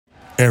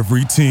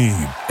Every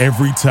team,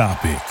 every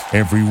topic,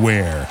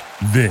 everywhere.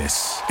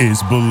 This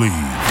is Believe.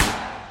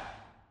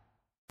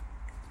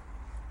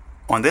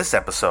 On this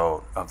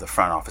episode of the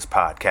Front Office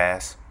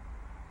Podcast,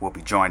 we'll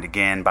be joined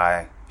again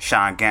by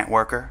Sean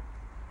Gantworker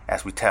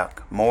as we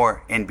talk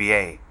more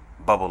NBA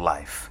bubble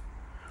life.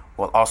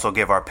 We'll also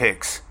give our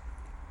picks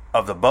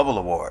of the Bubble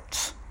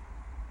Awards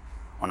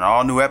on an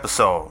all-new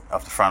episode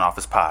of the Front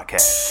Office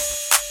Podcast.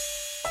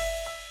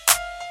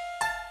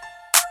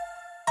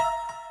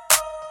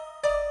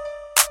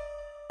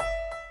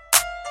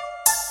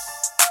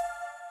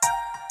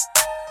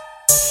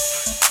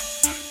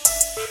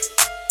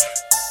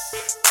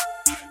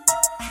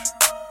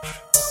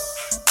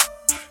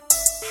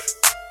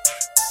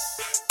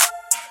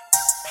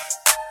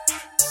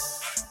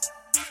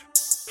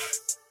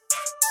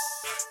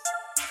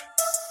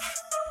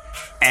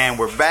 And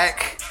we're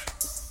back.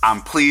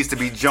 I'm pleased to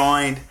be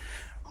joined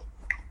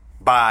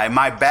by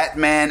my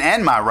Batman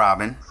and my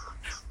Robin,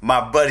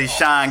 my buddy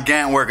Sean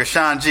Gantworker.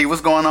 Sean G,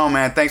 what's going on,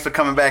 man? Thanks for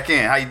coming back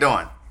in. How you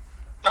doing?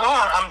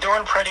 Oh, I'm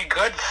doing pretty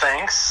good,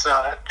 thanks.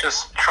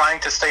 Just trying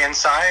to stay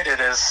inside. It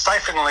is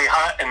stiflingly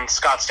hot in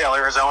Scottsdale,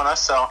 Arizona,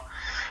 so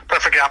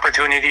perfect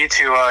opportunity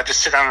to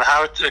just sit on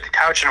the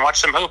couch and watch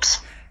some hoops.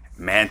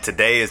 Man,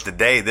 today is the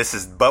day. This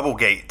is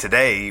Bubblegate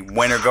today.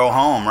 Win or go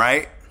home,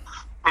 right?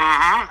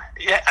 Mm-hmm.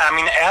 Yeah, I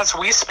mean, as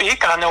we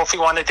speak, I don't know if we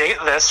want to date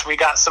this. We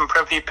got some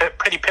pretty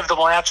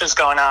pivotal matches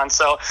going on,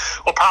 so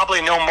we'll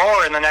probably know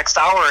more in the next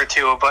hour or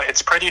two, but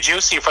it's pretty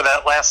juicy for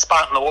that last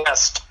spot in the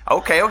West.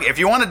 Okay. If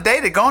you want to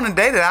date it, go on and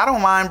date it. I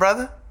don't mind,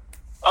 brother.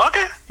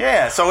 Okay.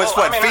 Yeah, so it's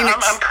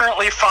Phoenix? I'm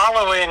currently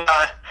following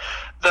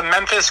the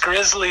Memphis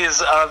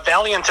Grizzlies'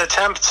 valiant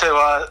attempt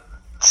to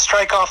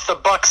strike off the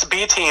Bucks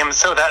B team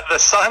so that the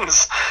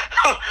Suns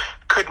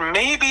could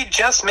maybe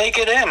just make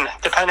it in,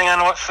 depending on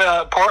what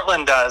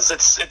Portland does.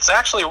 It's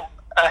actually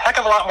a heck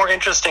of a lot more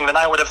interesting than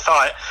I would have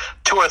thought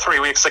 2 or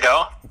 3 weeks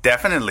ago.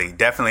 Definitely.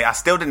 I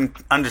still didn't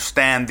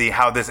understand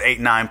how this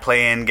 8-9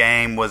 play-in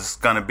game was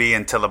going to be how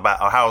it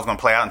was going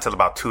to play out until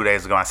about 2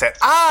 days ago. I said,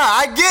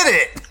 I get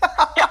it.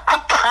 Yeah,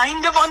 I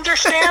kind of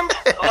understand.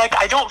 Like,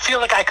 I don't feel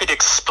like I could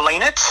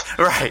explain it.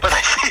 Right. But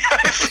I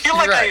feel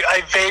like right.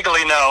 I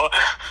vaguely know.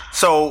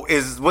 So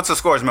what's the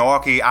score? Is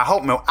Milwaukee? I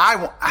hope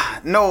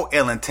no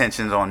ill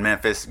intentions on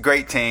Memphis.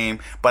 Great team,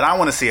 but I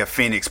want to see a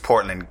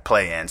Phoenix-Portland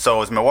play-in.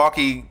 So is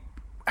Milwaukee?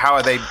 How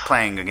are they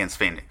playing against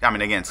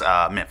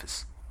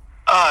Memphis?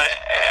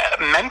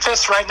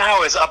 Memphis right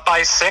now is up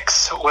by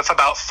 6 with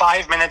about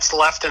 5 minutes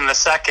left in the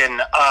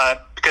second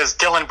because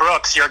Dylan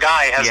Brooks, your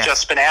guy, has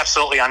just been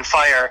absolutely on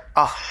fire.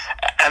 Oh.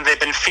 And they've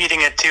been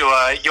feeding it to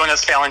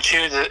Jonas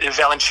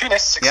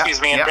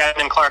Valanciunas, and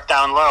Brandon Clark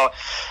down low.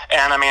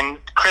 And, I mean,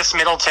 Chris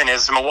Middleton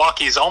is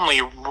Milwaukee's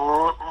only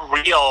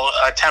real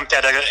attempt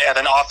at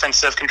an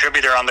offensive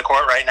contributor on the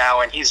court right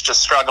now, and he's just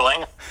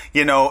struggling.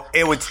 You know,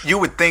 you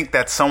would think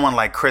that someone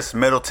like Chris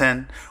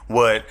Middleton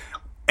would,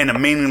 in a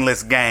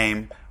meaningless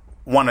game,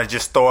 want to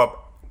just throw up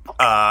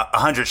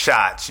 100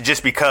 shots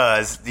just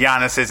because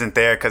Giannis isn't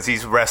there because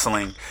he's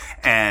wrestling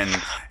and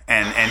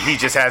he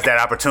just has that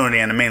opportunity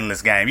in a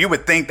meaningless game. You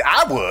would think that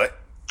I would.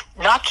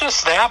 Not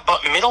just that,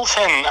 but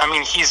Middleton, I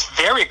mean, he's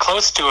very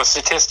close to a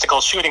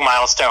statistical shooting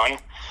milestone.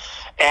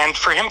 And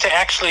for him to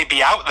actually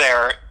be out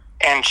there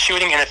and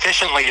shooting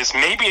inefficiently is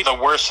maybe the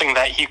worst thing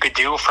that he could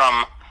do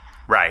from,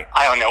 right,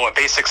 I don't know, a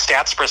basic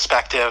stats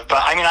perspective.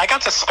 But, I mean, I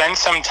got to spend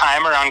some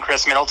time around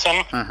Chris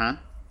Middleton. Mm-hmm.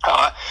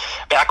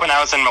 Back when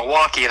I was in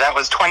Milwaukee. That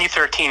was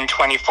 2013,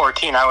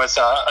 2014. I was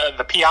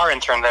the PR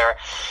intern there.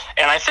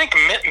 And I think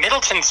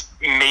Middleton's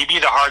maybe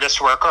the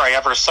hardest worker I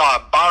ever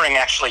saw, barring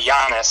actually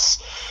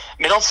Giannis.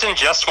 Middleton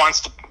just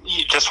wants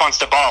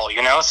to ball,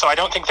 you know? So I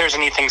don't think there's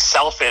anything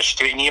selfish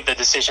to any of the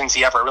decisions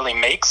he ever really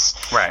makes.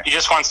 Right. He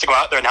just wants to go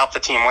out there and help the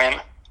team win.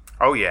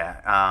 Oh,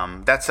 yeah.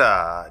 That's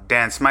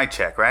Dan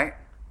Smychek, right?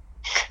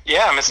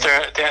 Yeah,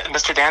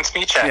 Mr. Dan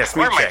Smychek. Yeah, Smychek.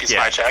 Or it might be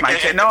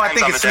Smychek. No, I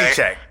think it's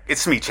Smychek.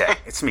 It's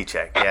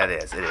Smychek. Yeah,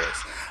 it is.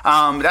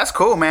 That's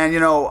cool, man. You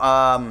know,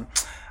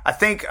 I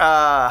think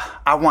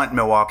I want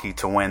Milwaukee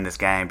to win this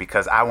game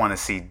because I want to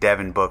see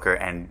Devin Booker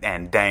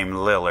and Dame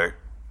Lillard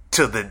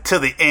to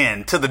the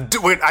end.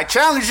 I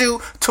challenge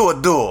you to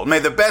a duel. May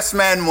the best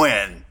man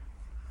win.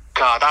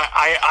 God,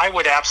 I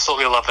would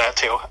absolutely love that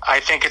too. I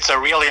think it's a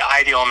really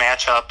ideal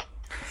matchup.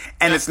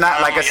 And it's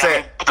not, like I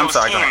said, I'm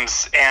sorry,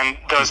 teams and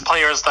those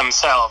players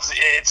themselves,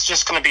 it's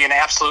just going to be an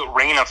absolute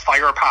reign of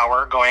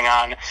firepower going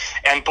on.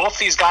 And both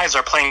these guys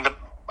are playing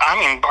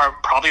are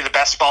probably the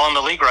best ball in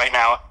the league right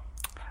now.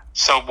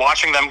 So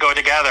watching them go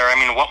together, I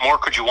mean, what more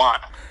could you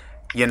want?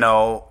 You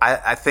know,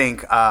 I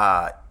think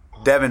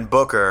Devin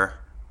Booker,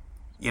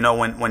 you know,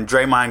 when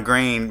Draymond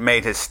Green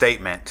made his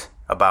statement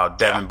about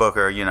Devin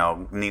Booker, you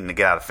know, needing to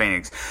get out of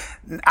Phoenix,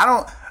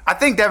 I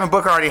think Devin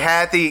Booker already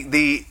had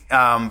the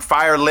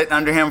fire lit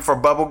under him for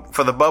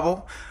the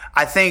bubble.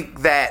 I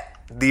think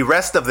that the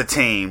rest of the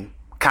team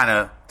kind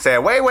of said,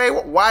 wait,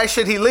 why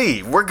should he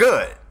leave? We're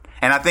good.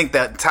 And I think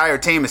the entire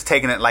team is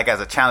taking it like as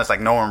a challenge, like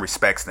no one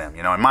respects them,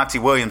 you know. And Monty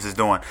Williams is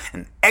doing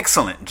an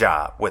excellent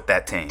job with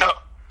that team.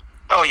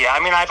 Oh, yeah. I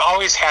mean, I've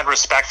always had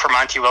respect for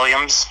Monty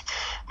Williams,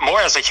 more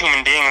as a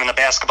human being than a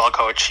basketball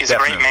coach. He's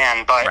Definitely. A great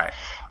man, but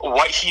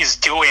what he's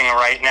doing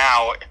right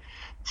now,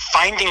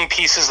 finding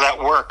pieces that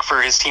work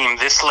for his team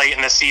this late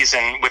in the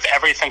season with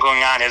everything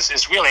going on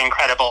is really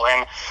incredible.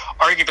 And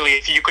arguably,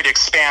 if you could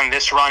expand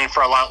this run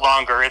for a lot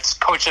longer, it's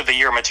Coach of the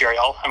Year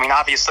material. I mean,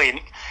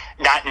 obviously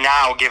not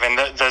now given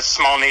the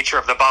small nature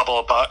of the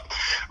bubble, but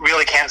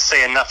really can't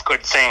say enough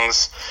good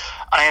things.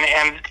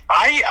 And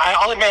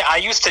I'll admit, I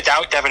used to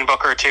doubt Devin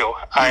Booker, too.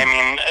 I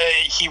mean,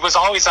 he was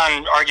always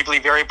on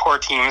arguably very poor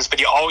teams, but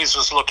he always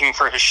was looking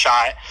for his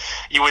shot.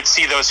 You would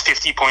see those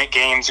 50-point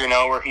games,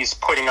 where he's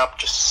putting up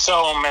just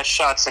so many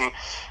shots,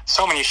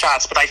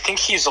 but I think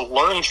he's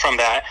learned from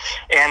that.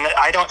 And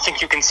I don't think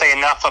you can say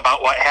enough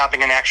about what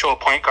having an actual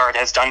point guard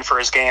has done for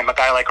his game, a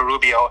guy like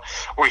Rubio,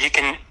 where he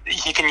can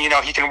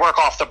work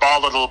off the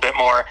ball a little bit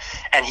more,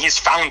 and he's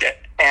found it.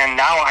 And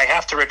now I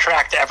have to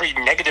retract every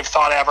negative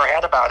thought I ever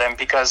had about him,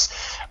 because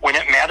when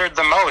it mattered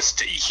the most,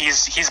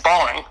 he's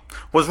balling.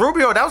 Was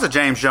Rubio, that was a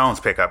James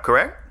Jones pickup,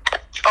 correct?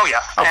 Oh,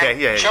 yeah. Okay,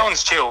 and yeah.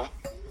 Jones, too.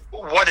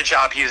 What a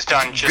job he's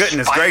done. Just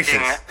Goodness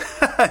gracious.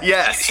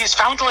 Yes. He's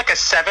found like a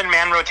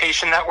 7-man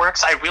rotation that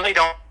works. I really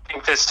don't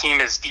think this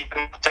team is deep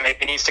enough to make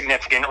any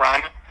significant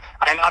run.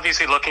 I'm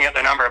obviously looking at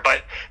the number,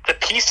 but the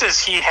pieces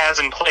he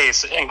has in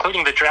place,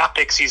 including the draft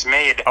picks he's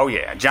made. Oh,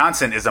 yeah.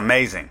 Johnson is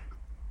amazing.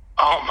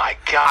 Oh my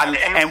God!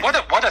 And what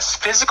a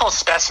physical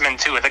specimen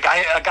too. A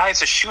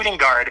guy's a shooting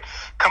guard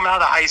coming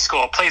out of high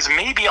school, plays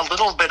maybe a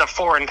little bit of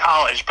 4 in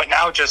college, but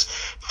now just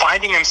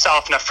finding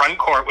himself in the front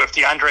court with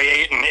DeAndre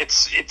Ayton.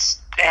 It's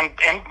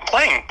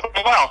playing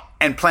well.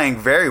 And playing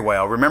very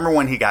well. Remember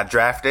when he got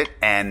drafted,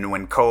 and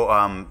when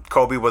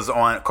Kobe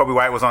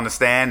White was on the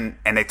stand,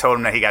 and they told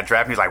him that he got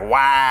drafted, he's like,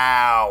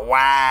 wow.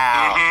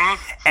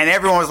 Mm-hmm. And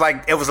everyone was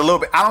like, it was a little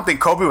bit. I don't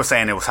think Kobe was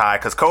saying it was high,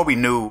 because Kobe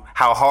knew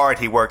how hard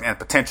he worked and the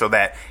potential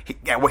that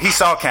he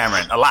saw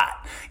Cameron a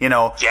lot,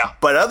 Yeah.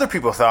 But other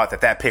people thought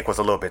that pick was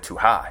a little bit too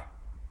high.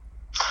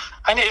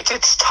 I mean,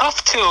 it's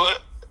tough to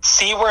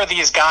see where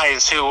these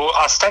guys who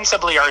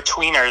ostensibly are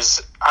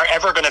tweeners are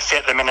ever going to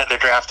fit the minute they're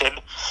drafted,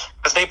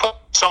 because they put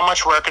so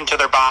much work into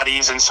their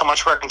bodies and so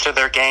much work into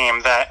their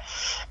game that,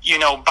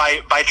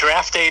 by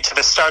draft day to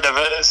the start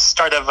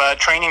of a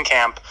training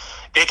camp,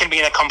 they can be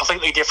in a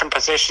completely different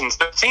position.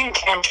 So seeing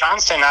Cam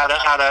Johnson out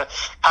of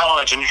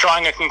college and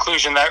drawing a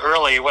conclusion that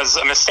early was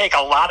a mistake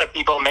a lot of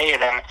people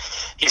made, and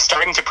he's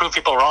starting to prove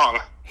people wrong.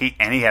 He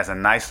has a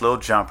nice little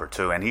jumper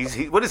too, and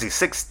he what is he,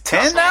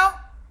 6'10" now?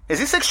 Is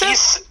he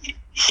 6'10"?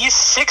 He's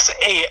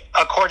 6'8",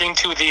 according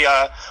to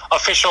the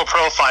official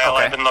profile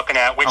I've been looking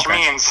at, which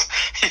means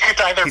he could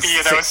either be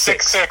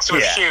 6'6"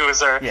 with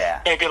shoes, or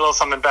maybe a little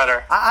something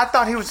better. I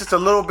thought he was just a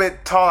little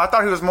bit tall. I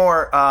thought he was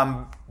more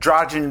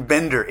Dragan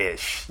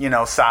Bender-ish,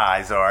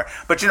 size.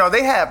 But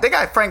they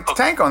got Frank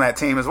Tank on that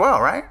team as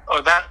well, right?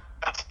 Oh, that's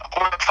a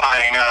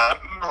horrifying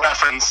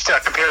reference to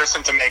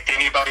comparison to make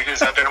anybody who's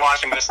been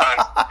watching this on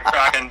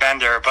Dragan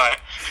Bender, but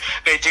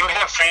they do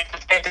have Frank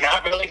Tank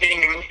not really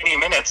getting any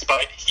minutes,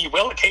 but he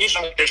will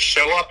occasionally just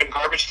show up in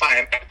garbage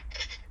time.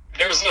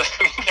 There's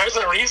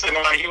a reason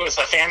why he was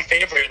a fan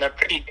favorite and a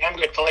pretty damn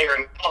good player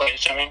in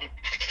college. I mean,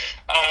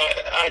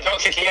 I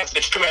don't think he has the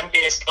true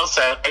NBA skill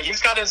set, but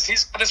he's got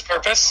his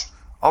purpose.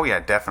 Oh,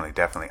 yeah,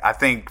 definitely. I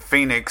think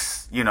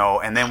Phoenix,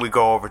 and then we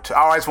go over to –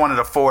 I always wanted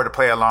a 4 to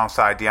play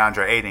alongside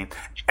DeAndre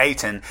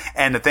Ayton.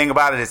 And the thing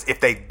about it is,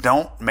 if they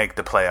don't make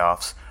the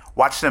playoffs,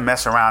 watch them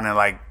mess around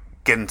and,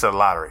 get into the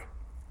lottery.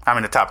 I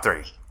mean, the top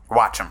 3.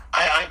 Watch them.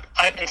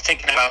 I've been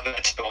thinking about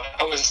that, too.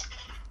 I was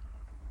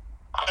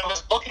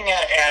looking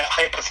at a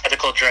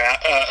hypothetical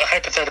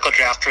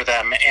draft for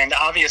them. And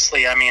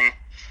obviously, I mean,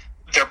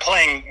 they're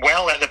playing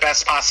well at the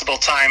best possible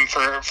time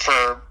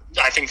for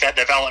I think that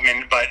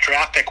development, but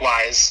draft pick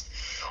wise,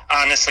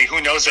 honestly,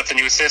 who knows with the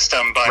new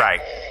system, but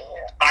right.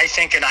 I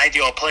think an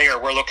ideal player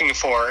we're looking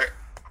for,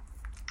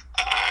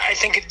 I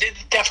think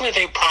definitely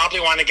they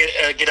probably want to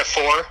get a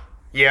 4.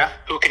 Yeah.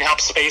 Who can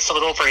help space a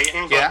little for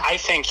Ayton, but I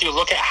think you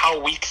look at how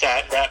weak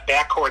that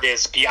backcourt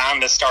is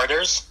beyond the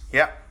starters.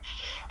 Yeah.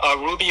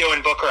 Rubio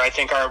and Booker, I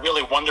think, are a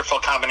really wonderful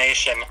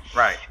combination.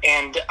 Right.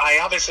 And I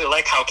obviously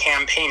like how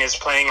Cam Payne is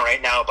playing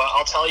right now, but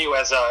I'll tell you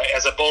as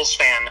a Bulls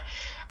fan,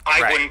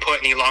 I wouldn't put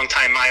any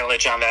long-time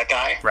mileage on that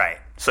guy. Right.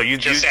 So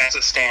as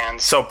it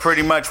stands. So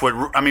pretty much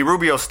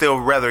Rubio's still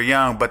rather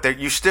young, but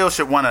you still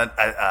should want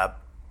a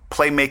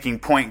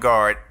playmaking point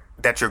guard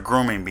that you're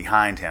grooming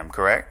behind him,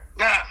 correct?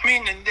 I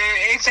mean,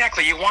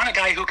 exactly. You want a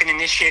guy who can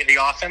initiate the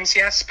offense,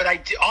 yes, but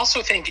I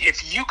also think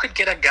if you could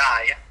get a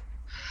guy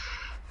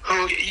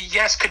who,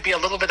 yes, could be a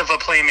little bit of a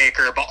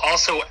playmaker, but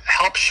also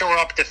help shore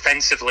up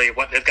defensively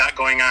what they've got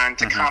going on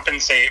to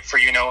compensate for,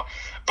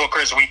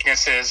 Booker's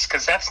weaknesses,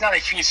 because that's not a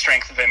huge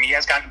strength of him. He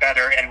has gotten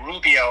better, and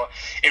Rubio,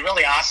 it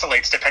really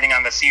oscillates depending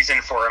on the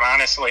season for him,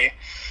 honestly.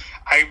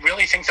 I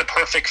really think the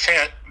perfect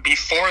fit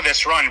before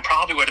this run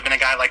probably would have been a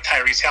guy like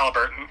Tyrese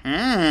Halliburton.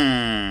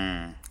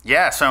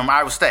 Yeah, from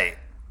Iowa State.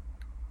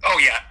 Oh,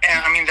 yeah.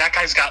 And, I mean, that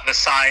guy's got the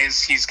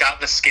size. He's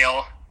got the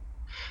skill.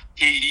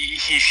 he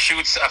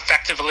shoots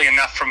effectively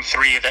enough from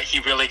three that he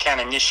really can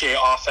initiate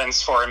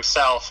offense for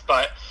himself.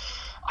 But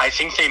I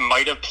think they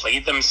might have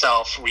played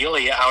themselves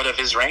really out of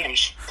his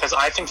range, because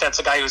I think that's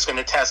a guy who's going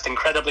to test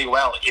incredibly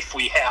well if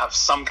we have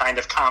some kind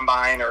of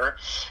combine or,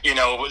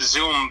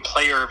 Zoom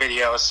player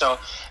video. So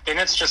then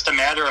it's just a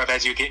matter of,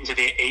 as you get into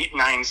the 8,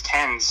 9s,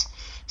 10s,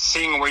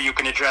 seeing where you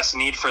can address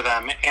need for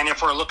them. And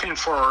if we're looking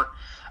for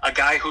a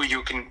guy who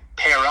you can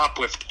pair up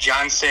with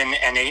Johnson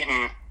and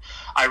Ayton,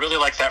 I really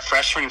like that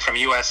freshman from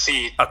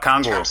USC Okongwu.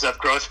 in terms of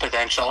growth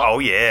potential. Oh,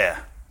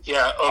 yeah.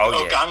 Yeah,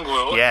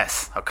 Okongwu.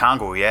 Yes,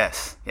 Okongwu,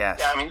 yes. Yeah,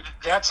 I mean,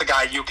 that's a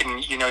guy you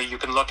can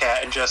look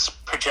at and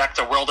just project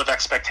a world of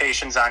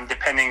expectations on,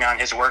 depending on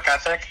his work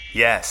ethic.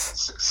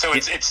 Yes. So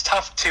it's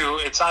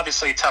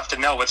obviously tough to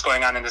know what's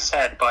going on in his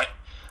head, but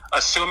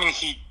assuming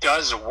he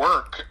does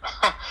work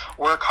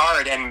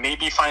hard and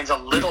maybe finds a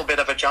little bit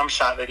of a jump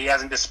shot that he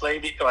hasn't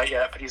displayed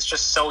yet, but he's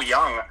just so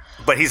young.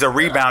 But he's a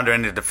rebounder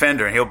and a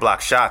defender, and he'll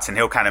block shots, and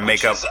he'll kind of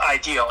make up. Which is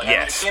ideal.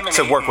 Yes, and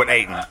to work with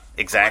Ayton.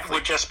 Exactly.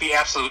 Would just be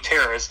absolute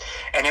terrors,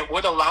 and it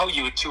would allow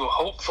you to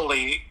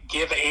hopefully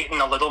give Ayton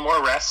a little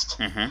more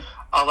rest,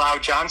 allow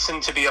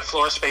Johnson to be a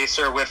floor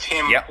spacer with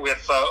him,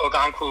 with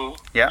Okongwu,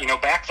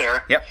 back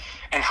there,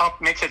 and help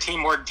make the team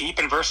more deep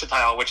and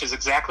versatile, which is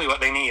exactly what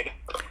they need.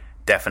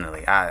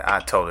 Definitely.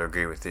 I totally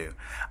agree with you.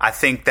 I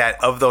think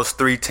that of those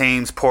three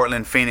teams,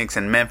 Portland, Phoenix,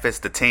 and Memphis,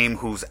 the team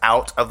who's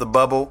out of the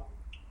bubble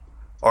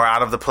or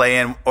out of the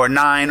play-in or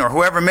 9 or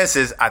whoever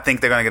misses, I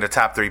think they're going to get a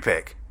top 3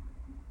 pick.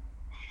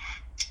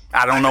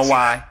 I don't know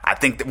why. I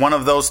think that one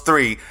of those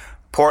three,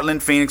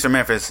 Portland, Phoenix, or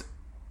Memphis,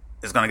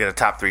 is going to get a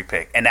top 3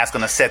 pick, and that's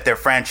going to set their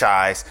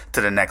franchise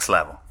to the next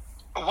level.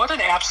 What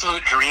an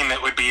absolute dream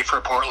it would be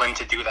for Portland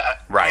to do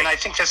that. Right. And I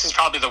think this is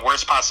probably the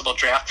worst possible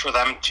draft for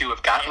them to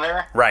have gotten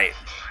there. Right.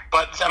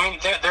 But, I mean,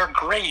 they're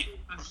great.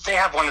 They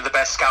have one of the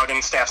best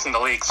scouting staffs in the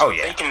league, so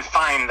they can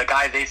find the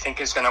guy they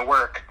think is going to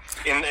work.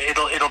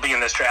 It'll be in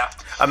this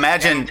draft.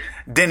 Imagine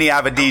Denny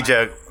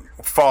Avdija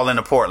fall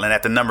into Portland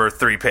at the number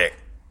 3 pick,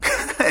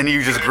 and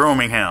you just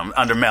grooming him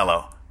under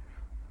Melo.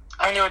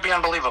 I mean, it would be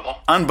unbelievable.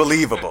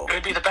 Unbelievable. It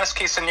would be the best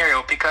case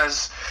scenario,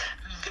 because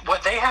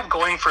what they have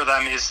going for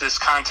them is this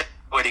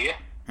continuity.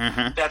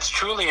 That's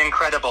truly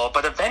incredible.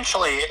 But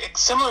eventually,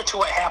 similar to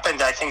what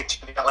happened, I think,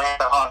 to the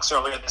Atlanta Hawks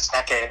earlier this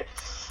decade,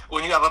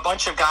 when you have a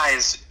bunch of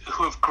guys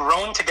who have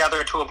grown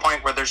together to a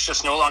point where there's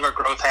just no longer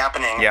growth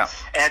happening, and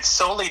it's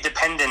solely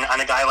dependent on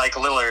a guy like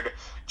Lillard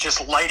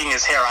just lighting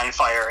his hair on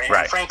fire.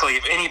 And frankly,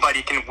 if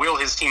anybody can will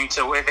his team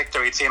to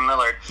victory, it's Dame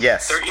Lillard.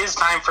 Yes. There is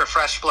time for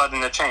fresh blood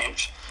and a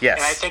change. Yes.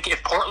 And I think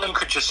if Portland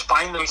could just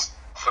find themselves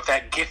with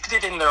that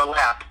gifted in their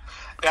lap,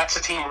 that's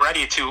a team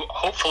ready to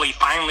hopefully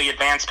finally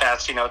advance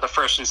past, the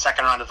first and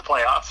second round of the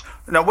playoffs.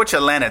 Now, which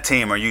Atlanta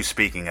team are you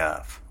speaking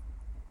of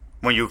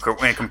when you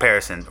were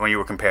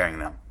comparing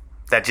them?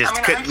 That just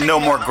no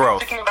more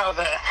growth. I'm thinking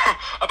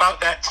about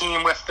that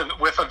team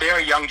with a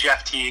very young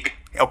Jeff Teague.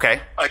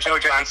 Okay. Joe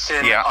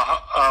Johnson,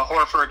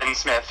 Horford, and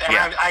Smith. And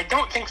I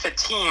don't think the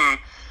team,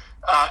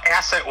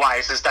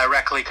 asset-wise, is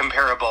directly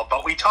comparable,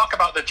 but we talk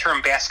about the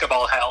term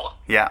basketball hell.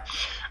 Yeah.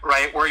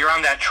 Right, where you're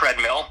on that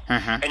treadmill,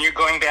 and you're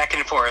going back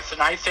and forth.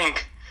 And I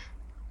think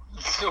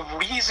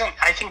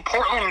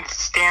Portland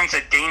stands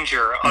a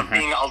danger of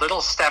being a little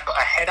step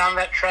ahead on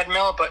that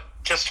treadmill, but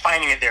just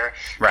finding it there.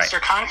 Right.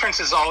 Their conference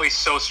is always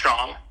so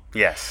strong.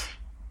 Yes.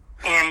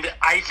 And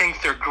I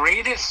think the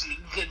greatest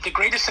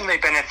thing they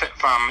benefit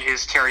from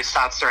is Terry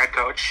Stotts, their head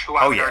coach, who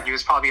I would argue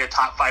is probably a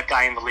top 5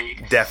 guy in the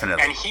league.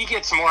 Definitely. And he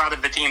gets more out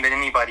of the team than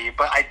anybody.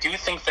 But I do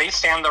think they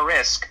stand the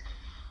risk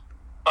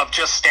of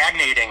just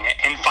stagnating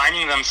and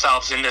finding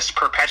themselves in this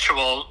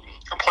perpetual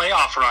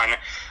playoff run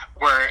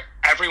where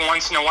every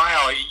once in a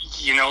while,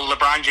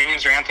 LeBron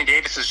James or Anthony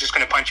Davis is just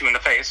going to punch you in the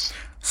face.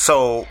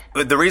 So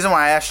the reason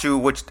why I asked you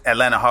which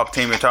Atlanta Hawk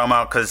team you're talking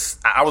about, because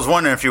I was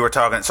wondering if you were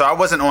talking. So I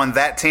wasn't on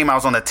that team. I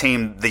was on the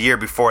team the year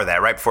before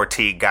that, right before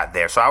Teague got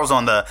there. So I was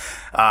on the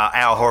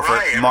Al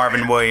Horford,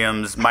 Marvin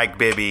Williams, Mike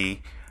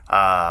Bibby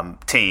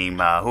team.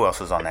 Who else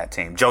was on that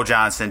team? Joe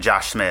Johnson,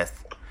 Josh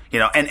Smith.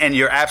 And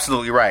you're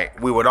absolutely right.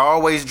 We would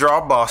always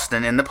draw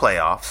Boston in the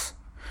playoffs.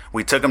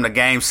 We took them to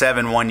Game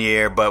 7 one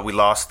year, but we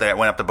lost that.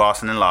 Went up to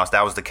Boston and lost.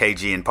 That was the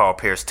KG and Paul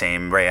Pierce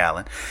team, Ray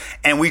Allen.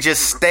 And we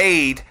just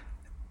stayed.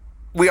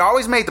 We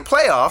always made the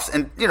playoffs,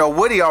 and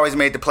Woody always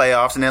made the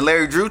playoffs, and then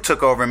Larry Drew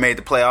took over and made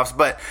the playoffs,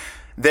 but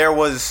there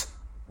was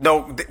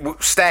no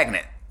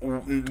stagnant,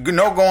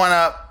 no going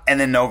up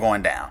and then no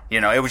going down.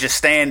 It was just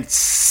staying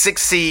 6th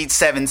seed,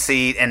 7th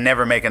seed, and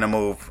never making a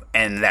move,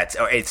 and that's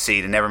or 8th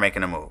seed and never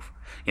making a move.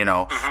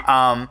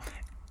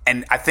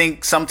 And I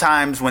think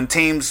sometimes when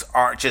teams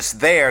are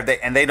just there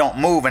and they don't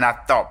move, and I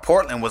thought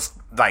Portland was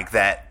like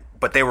that,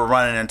 but they were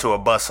running into a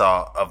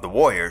buzzsaw of the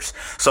Warriors,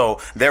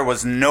 so there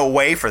was no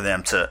way for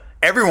them to.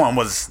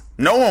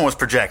 No one was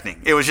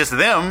projecting. It was just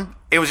them.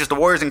 It was just the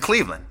Warriors in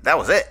Cleveland. That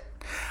was it.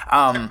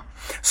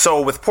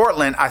 So with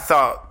Portland, I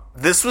thought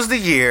this was the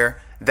year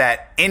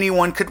that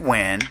anyone could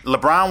win.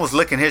 LeBron was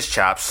licking his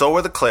chops. So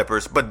were the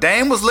Clippers. But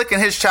Dame was licking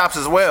his chops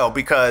as well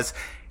because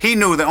He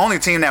knew the only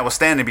team that was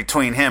standing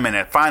between him and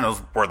the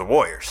finals were the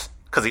Warriors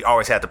because he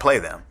always had to play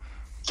them.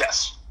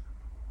 Yes.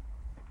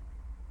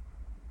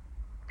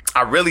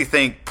 I really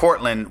think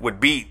Portland would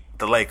beat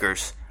the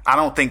Lakers. I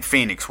don't think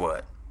Phoenix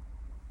would.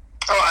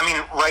 Oh, I mean,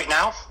 right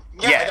now?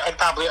 Yeah.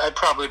 I'd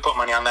probably put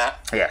money on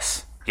that.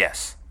 Yes.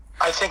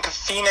 I think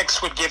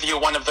Phoenix would give you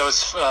one of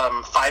those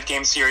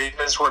 5-game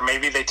series where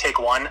maybe they take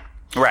one.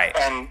 Right.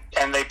 And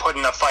they put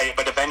in a fight,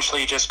 but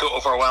eventually just go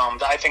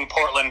overwhelmed. I think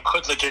Portland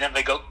could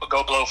legitimately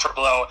go blow for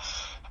blow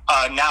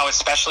now,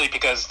 especially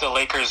because the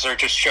Lakers are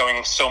just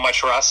showing so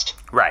much rust.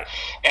 Right.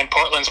 And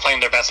Portland's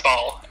playing their best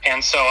ball.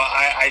 And so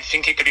I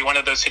think it could be one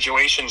of those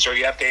situations where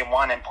you have game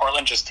one and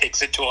Portland just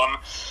takes it to them,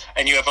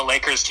 and you have a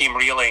Lakers team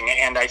reeling.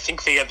 And I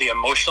think they have the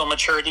emotional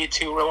maturity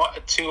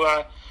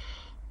to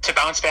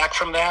bounce back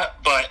from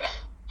that, but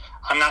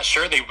I'm not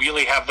sure they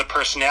really have the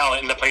personnel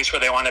in the place where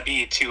they want to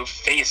be to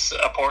face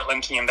a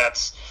Portland team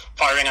that's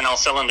firing on all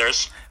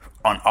cylinders.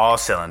 On all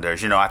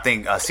cylinders. I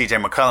think C.J.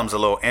 McCollum's a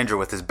little injured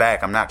with his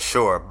back. I'm not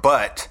sure.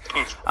 But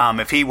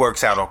if he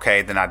works out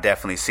okay, then I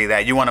definitely see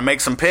that. You want to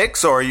make some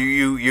picks, or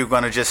you're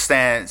going to just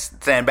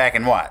stand back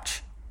and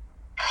watch?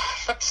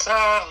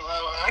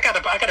 I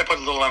gotta put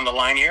a little on the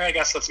line here. I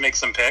guess let's make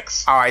some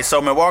picks. All right,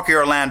 so Milwaukee,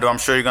 Orlando, I'm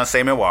sure you're going to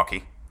say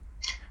Milwaukee.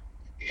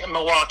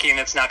 Milwaukee, and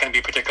it's not going to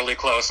be particularly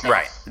close. No.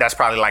 Right. That's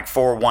probably like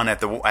 4-1 at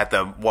the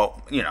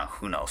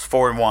who knows,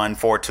 4-1,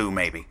 4-2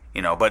 maybe,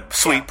 but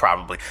sweep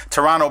probably.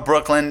 Toronto,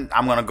 Brooklyn,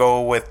 I'm going to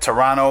go with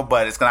Toronto,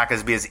 but it's not going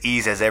to be as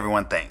easy as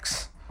everyone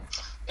thinks.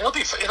 It'll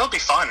be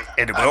fun.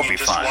 It will be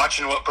just fun.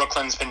 Watching what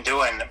Brooklyn's been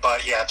doing,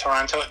 but yeah,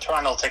 Toronto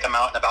will take them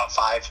out in about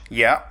 5.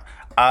 Yeah.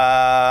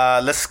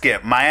 Let's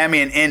skip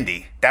Miami and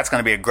Indy. That's going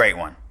to be a great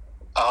one.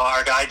 Oh,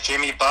 our guy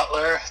Jimmy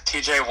Butler,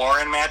 TJ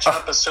Warren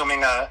matchup,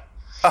 assuming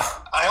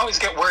I always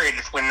get worried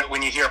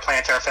when you hear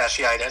plantar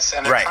fasciitis,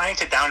 and they're trying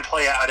to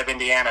downplay it out of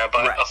Indiana,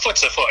 but a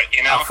foot's a foot,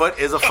 A foot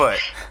is a foot.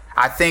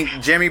 I think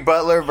Jimmy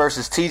Butler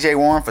versus TJ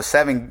Warren for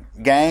 7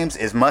 games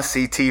is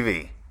must-see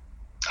TV.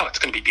 Oh, it's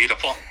going to be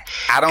beautiful.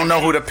 I don't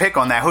know who to pick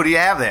on that. Who do you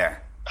have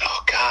there?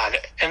 Oh, God.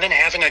 And then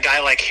having a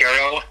guy like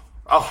Hero,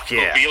 who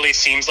really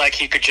seems like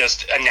he could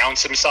just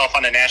announce himself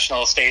on a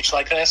national stage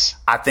like this.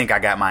 I think I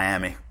got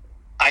Miami.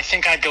 I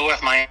think I'd go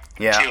with Miami,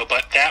 too,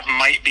 but that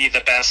might be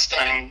the best.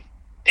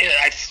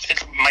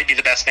 It might be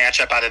the best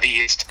matchup out of the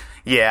East.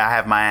 Yeah, I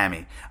have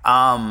Miami.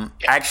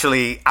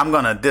 Actually, I'm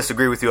going to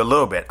disagree with you a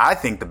little bit. I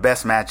think the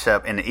best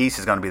matchup in the East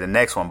is going to be the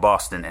next one,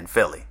 Boston and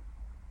Philly.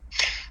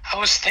 I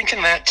was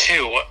thinking that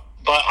too,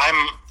 but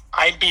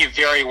I'd be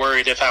very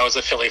worried if I was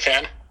a Philly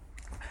fan.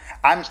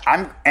 I'm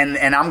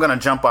going to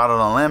jump out on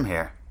a limb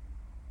here.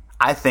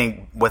 I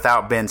think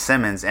without Ben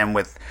Simmons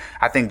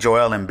I think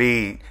Joel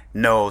Embiid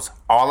knows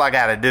all I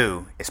got to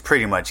do is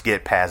pretty much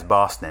get past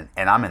Boston,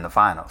 and I'm in the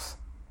finals.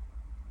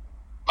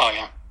 Oh,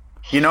 yeah.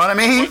 You know what I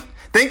mean?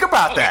 Think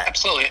about that.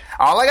 Absolutely.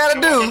 All I got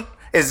to do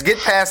is get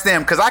past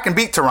them because I can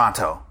beat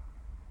Toronto.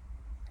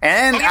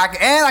 And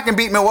I can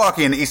beat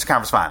Milwaukee in the Eastern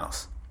Conference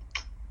Finals.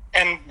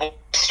 And what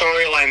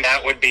storyline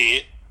that would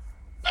be,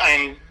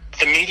 and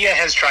the media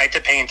has tried to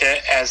paint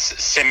it as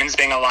Simmons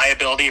being a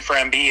liability for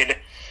Embiid.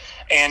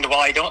 And while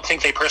I don't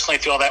think they personally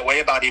feel that way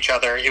about each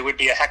other, it would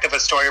be a heck of a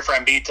story for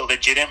Embiid to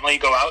legitimately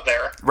go out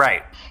there.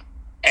 Right.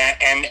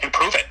 And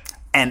prove it.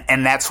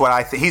 And that's what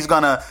I think. He's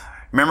going to...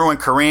 Remember when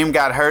Kareem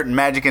got hurt and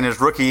Magic in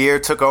his rookie year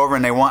took over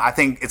and they won? I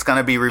think it's going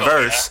to be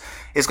reverse.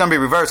 It's going to be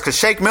reverse because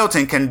Shake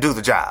Milton can do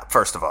the job,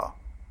 first of all.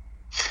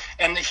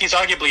 And he's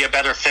arguably a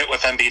better fit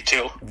with Embiid,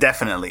 too.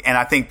 Definitely. And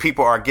I think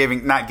people are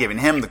not giving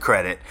him the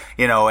credit,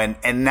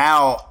 and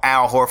now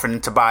Al Horford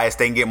and Tobias,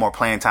 they can get more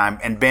playing time.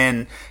 And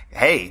Ben,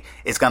 hey,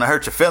 it's going to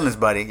hurt your feelings,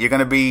 buddy. You're going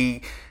to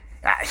be...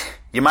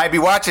 You might be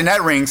watching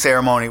that ring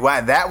ceremony.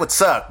 Wow, that would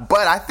suck.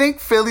 But I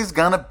think Philly's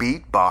going to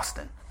beat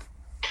Boston.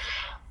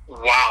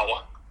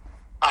 Wow.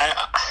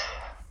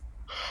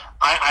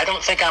 I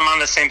don't think I'm on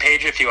the same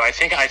page with you. I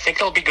think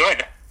it'll be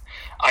good.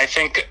 I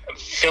think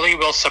Philly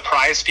will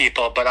surprise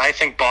people, but I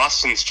think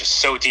Boston's just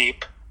so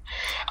deep.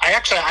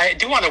 I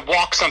do want to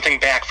walk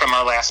something back from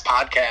our last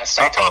podcast.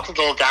 I talked a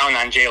little down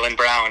on Jaylen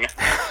Brown,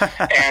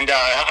 and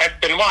I've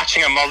been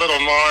watching him a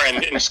little more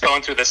and just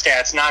going through the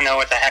stats. Now I know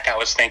what the heck I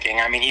was thinking.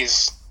 I mean,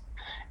 he's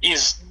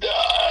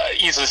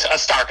a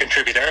star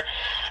contributor.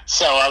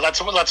 So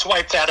let's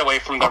wipe that away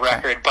from the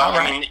record. But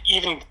I mean,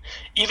 even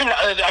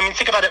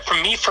think about it.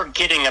 From me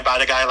forgetting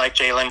about a guy like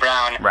Jaylen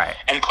Brown,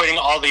 and putting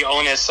all the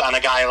onus on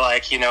a guy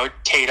like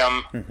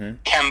Tatum,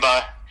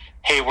 Kemba,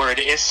 Hayward,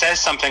 it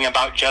says something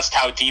about just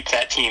how deep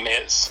that team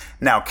is.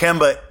 Now,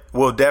 Kemba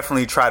will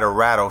definitely try to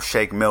rattle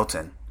Shake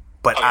Milton,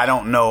 but I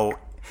don't know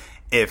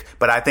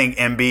but I think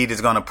Embiid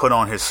is going to put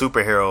on his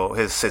superhero,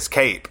 his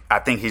cape. I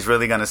think he's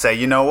really going to say,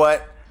 you know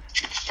what?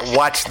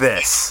 Watch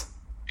this.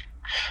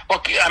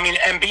 Well, I mean,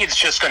 Embiid's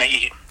just going to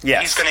eat.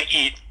 Yes. He's going to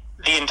eat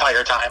the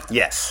entire time.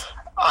 Yes.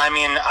 I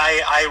mean,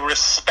 I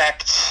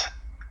respect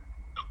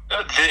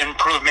the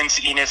improvements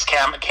Enes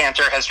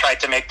Kanter has tried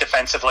to make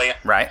defensively.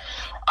 Right.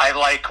 I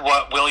like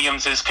what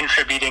Williams is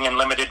contributing in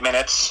limited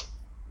minutes.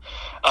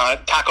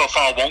 Taco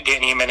Fall won't get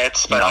any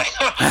minutes, but No.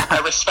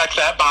 I respect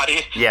that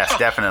body. Yes,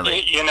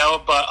 definitely.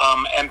 But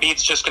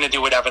Embiid's just going to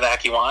do whatever the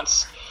heck he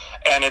wants.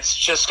 And it's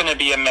just going to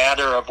be a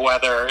matter of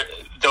whether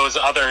those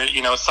other,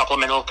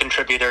 supplemental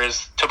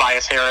contributors,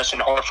 Tobias Harris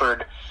and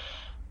Horford,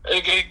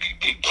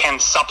 can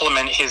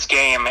supplement his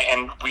game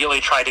and really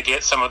try to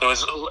get some of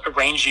those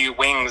rangy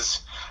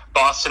wings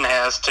Boston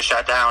has to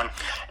shut down.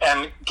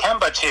 And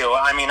Kemba, too.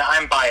 I mean,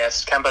 I'm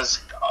biased.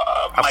 Kemba's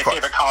my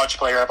favorite college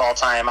player of all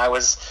time. I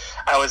was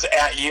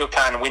at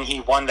UConn when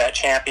he won that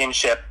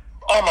championship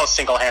almost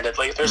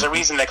single-handedly. There's a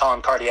reason they call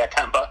him Cardiac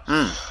Kemba.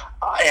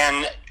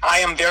 And I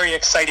am very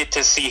excited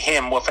to see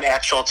him with an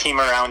actual team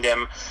around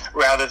him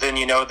rather than,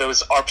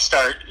 those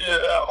upstart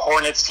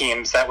Hornets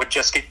teams that would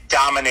just get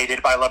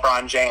dominated by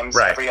LeBron James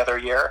every other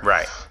year.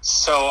 Right.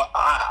 So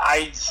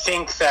I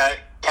think that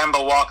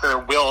Kemba Walker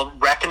will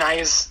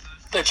recognize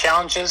the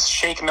challenges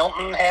Shake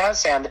Milton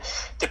has, and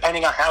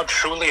depending on how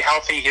truly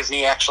healthy his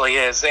knee actually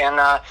is. And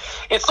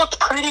it's looked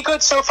pretty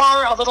good so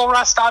far. A little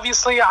rust,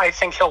 obviously. I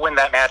think he'll win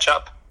that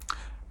matchup.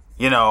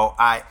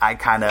 I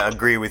kind of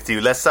agree with you.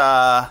 Let's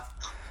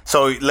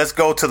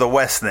go to the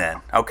West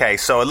then. Okay,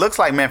 so it looks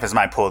like Memphis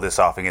might pull this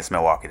off against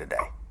Milwaukee today.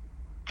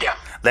 Yeah.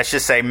 Let's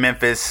just say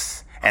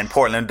Memphis and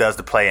Portland does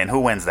the play, and who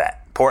wins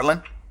that?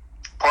 Portland?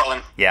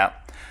 Portland. Yeah.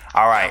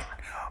 All right.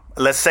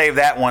 Let's save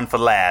that one for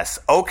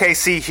last.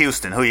 OKC,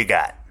 Houston, who you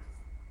got?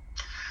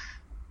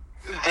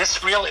 This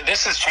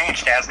has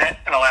changed, hasn't it,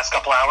 in the last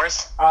couple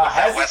hours?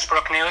 That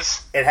Westbrook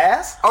news. It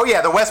has? Oh,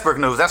 yeah, the Westbrook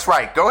news. That's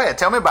right. Go ahead.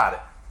 Tell me about it.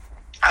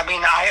 I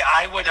mean,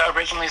 I would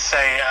originally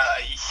say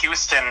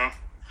Houston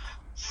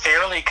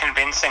fairly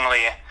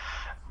convincingly,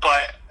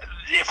 but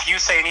if you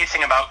say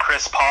anything about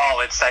Chris Paul,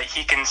 it's that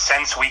he can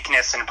sense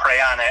weakness and prey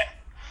on it.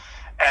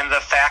 And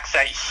the fact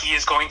that he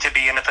is going to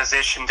be in a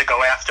position to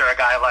go after a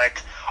guy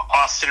like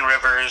Austin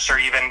Rivers or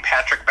even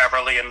Patrick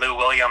Beverley and Lou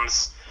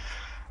Williams,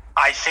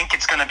 I think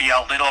it's going to be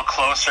a little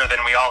closer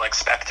than we all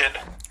expected.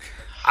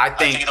 I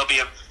think it'll be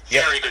a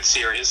very good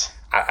series.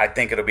 I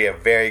think it'll be a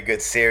very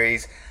good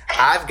series.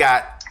 I've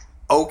got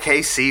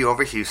OKC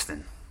over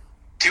Houston.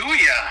 Do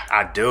ya?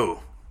 I do.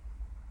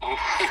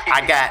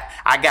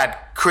 I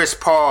got Chris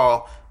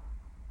Paul.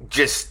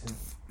 Just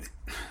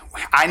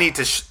I need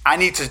to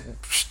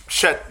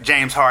shut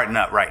James Harden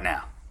up right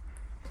now.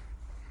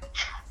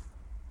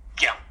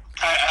 Yeah,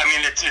 I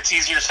mean it's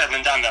easier said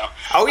than done though.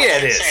 Oh yeah,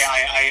 it is.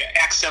 I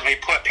accidentally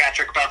put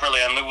Patrick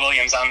Beverley and Lou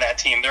Williams on that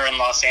team. They're in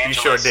Los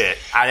Angeles. You sure did.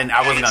 I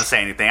wasn't gonna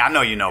say anything. I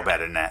know you know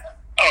better than that.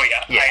 Oh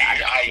yeah.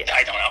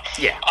 I don't know.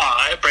 Yeah.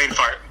 Brain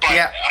fart. But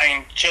I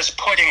mean, just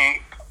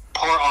putting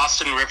poor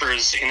Austin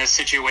Rivers in a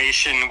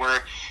situation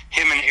where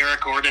him and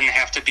Eric Gordon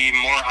have to be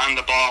more on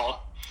the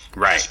ball.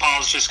 Right. Chris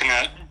Paul's just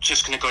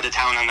gonna go to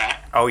town on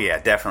that. Oh yeah,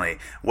 definitely.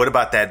 What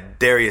about that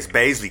Darius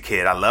Baisley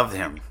kid? I loved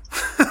him.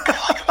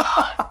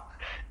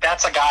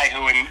 That's a guy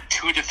who in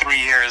 2 to 3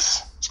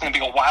 years is going to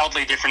be a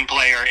wildly different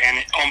player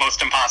and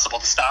almost impossible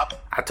to stop.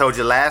 I told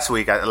you last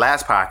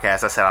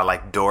podcast, I said I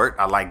like Dort,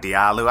 I like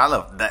Diallo, I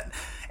love that,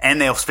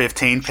 and those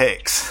 15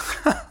 picks.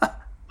 I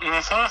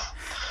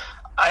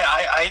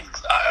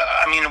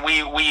mean,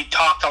 we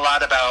talked a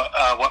lot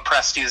about what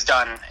Presti's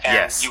done,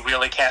 and you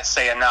really can't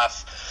say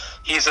enough.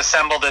 He's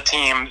assembled a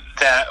team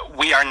that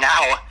we are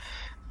now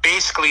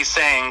basically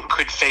saying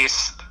could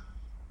face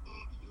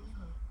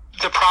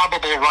the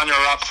probable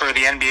runner-up for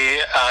the NBA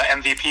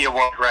MVP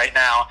award right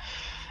now,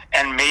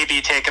 and maybe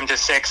take him to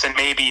 6 and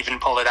maybe even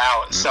pull it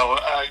out. So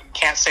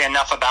can't say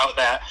enough about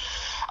that.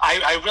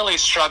 I really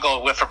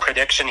struggle with a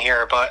prediction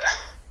here, but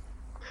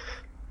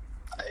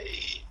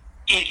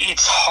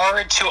it's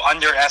hard to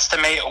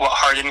underestimate what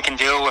Harden can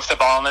do with the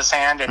ball in his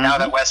hand, and now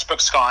that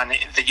Westbrook's gone,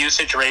 the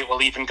usage rate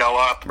will even go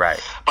up. Right.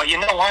 But you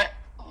know what?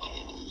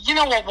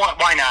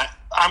 Why not?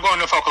 I'm going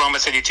with Oklahoma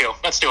City too.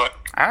 Let's do it.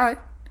 All right.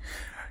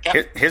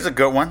 Yep. Here's a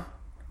good one.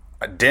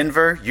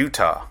 Denver,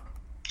 Utah.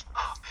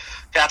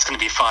 That's going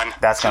to be fun.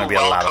 That's going to be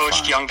a lot of fun.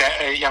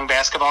 Well-coached young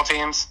basketball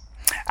teams.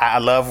 I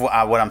love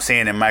what I'm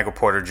seeing in Michael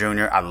Porter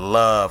Jr. I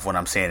love what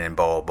I'm seeing in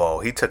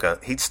Bol.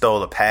 He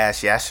stole a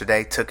pass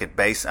yesterday, took it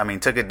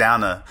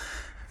down.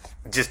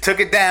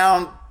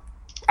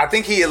 I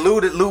think he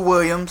eluded Lou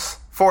Williams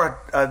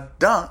for a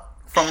dunk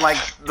from like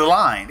the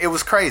line. It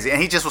was crazy,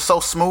 and he just was so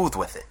smooth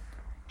with it.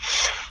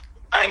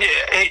 And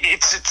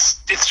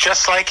it's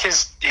just like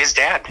his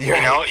dad. Yeah.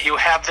 You know, you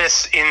have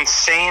this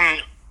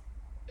insane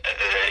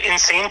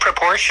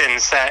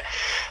proportions that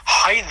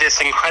hide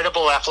this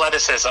incredible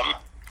athleticism.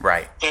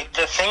 Right.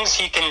 The things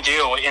he can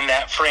do in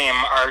that frame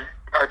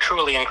are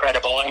truly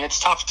incredible, and it's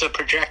tough to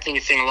project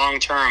anything long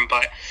term,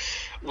 but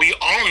we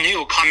all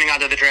knew coming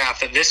out of the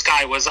draft that this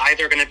guy was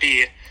either going to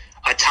be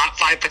a top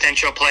 5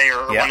 potential player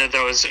or one of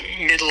those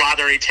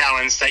mid-lottery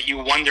talents that you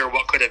wonder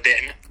what could have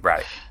been.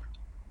 Right.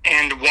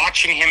 And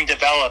watching him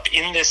develop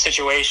in this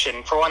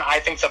situation, for one, I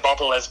think the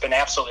bubble has been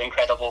absolutely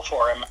incredible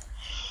for him.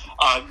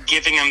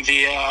 Giving him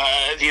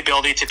the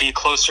ability to be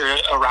closer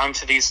around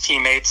to these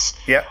teammates,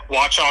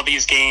 watch all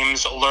these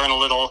games, learn a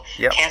little.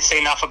 Can't say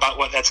enough about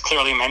what that's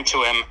clearly meant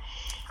to him.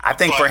 I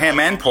think for him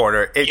and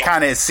Porter, it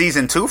kind of is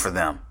season 2 for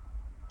them.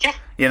 Yeah.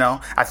 You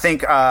know, I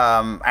think,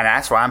 and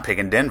that's why I'm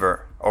picking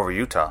Denver over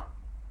Utah.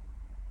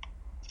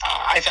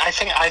 I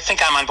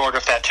think I'm on board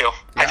with that too.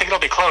 Yeah. I think it'll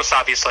be close,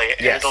 obviously.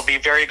 Yes. It'll be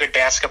very good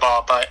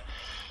basketball, but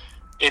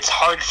it's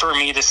hard for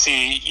me to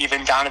see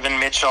even Donovan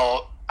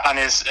Mitchell on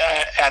his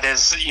at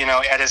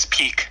his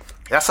peak.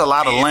 That's a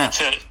lot of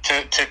length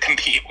to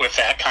compete with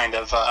that kind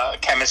of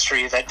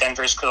chemistry that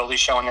Denver's clearly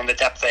shown in the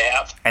depth they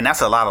have. and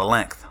that's a lot of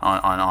length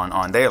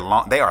on they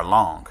are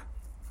long.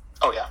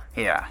 Oh yeah.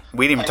 Yeah,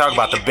 we didn't even talk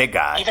about the big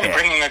guy. Even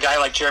bringing a guy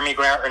like Jeremy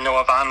Grant or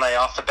Noah Vonleh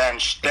off the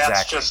bench,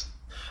 that's just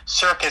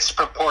circus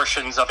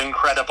proportions of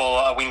incredible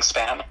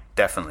wingspan.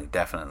 Definitely.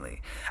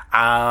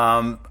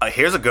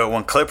 Here's a good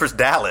one: Clippers,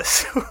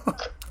 Dallas.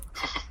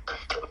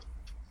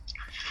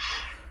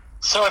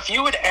 So if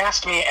you had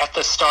asked me at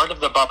the start of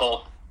the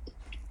bubble,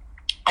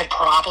 I'd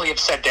probably have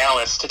said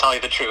Dallas, to tell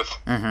you the truth.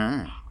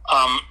 Mm-hmm.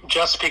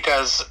 Just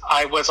because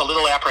I was a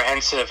little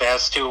apprehensive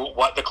as to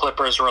what the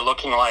Clippers were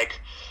looking like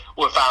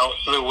without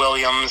Lou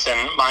Williams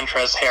and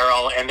Montrezl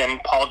Harrell, and then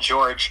Paul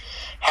George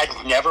had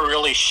never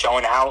really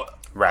shown out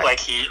like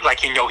he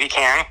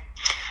can.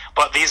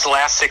 But these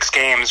last 6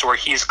 games where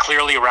he's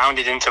clearly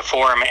rounded into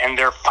form, and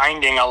they're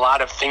finding a lot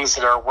of things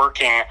that are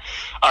working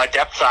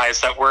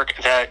depth-wise that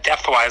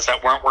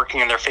weren't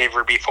working in their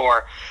favor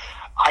before.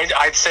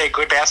 I'd say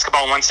good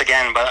basketball once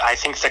again, but I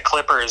think the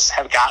Clippers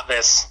have got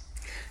this.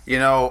 You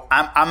know,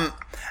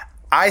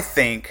 I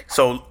think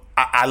so.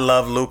 I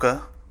love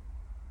Luka.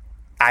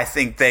 I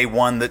think they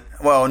won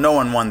no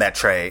one won that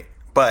trade,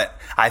 but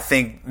I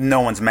think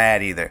no one's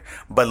mad either.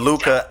 But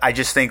Luka, I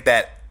just think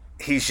that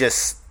he's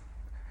just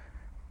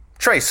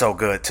Trey's so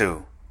good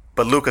too,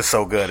 but Luka's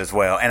so good as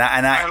well. And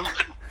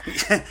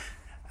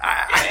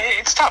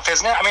it's tough,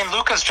 isn't it? I mean,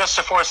 Luka's just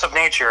a force of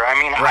nature.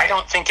 I mean, I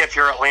don't think if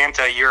you're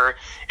Atlanta, you're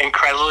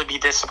incredibly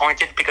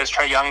disappointed because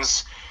Trae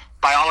Young's,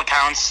 by all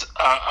accounts,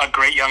 a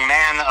great young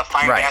man, a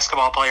fine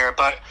basketball player.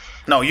 But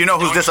no, you know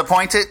who's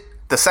disappointed?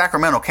 The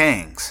Sacramento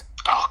Kings.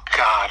 Oh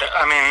God!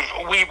 I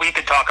mean, we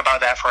could talk about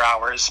that for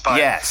hours. But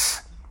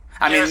yes,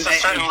 there's a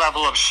certain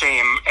level of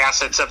shame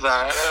assets of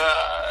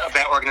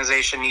that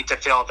organization need to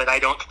fill that I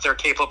don't think they're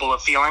capable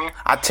of feeling.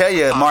 I tell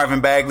you,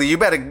 Marvin Bagley, you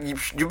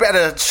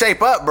better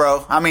shape up,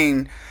 bro. I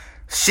mean,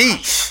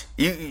 sheesh,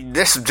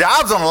 there's some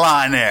jobs on the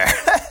line there.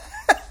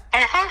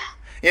 Mm-hmm.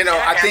 You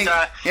know, I think,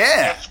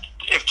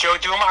 If Joe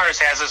Dumars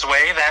has his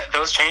way, that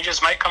those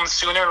changes might come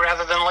sooner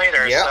rather than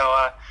later. Yep.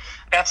 So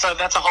that's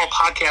a whole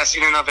podcast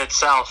in and of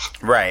itself.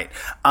 Right.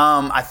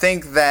 I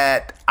think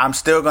that I'm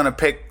still going to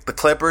pick the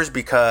Clippers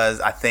because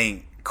I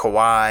think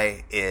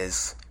Kawhi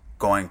is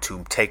going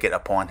to take it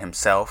upon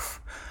himself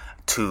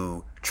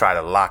to try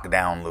to lock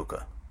down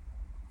Luka.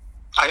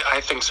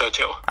 I think so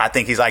too. I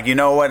think he's like, you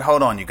know what?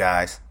 Hold on, you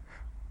guys.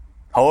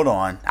 Hold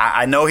on.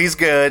 I know he's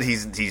good.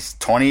 He's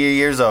 20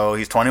 years old.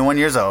 He's 21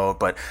 years old.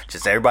 But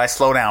just everybody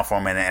slow down for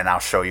a minute, and I'll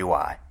show you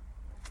why.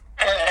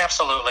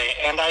 Absolutely.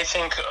 And I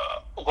think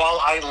while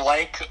I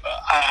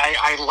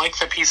like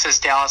the pieces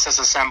Dallas has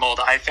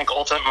assembled, I think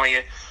ultimately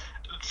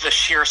the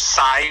sheer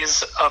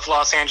size of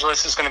Los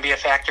Angeles is going to be a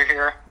factor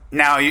here.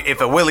 Now,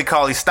 if a Willie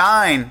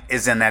Cauley-Stein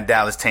is in that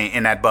Dallas team,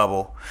 in that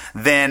bubble,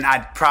 then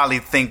I'd probably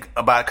think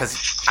about it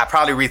because I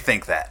probably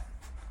rethink that.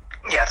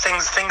 Yeah,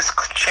 things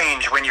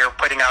change when you're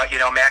putting out,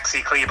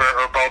 Maxi Kleber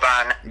or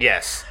Boban.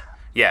 Yes.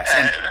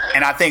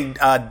 And I think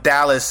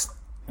Dallas,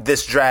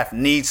 this draft,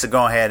 needs to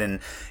go ahead and,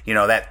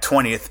 that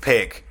 20th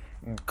pick,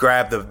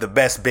 grab the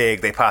best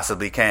big they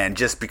possibly can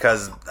just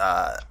because,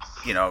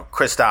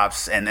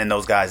 Kristaps and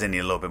those guys, they need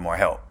a little bit more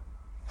help.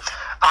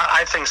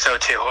 I think so,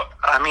 too.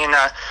 I mean,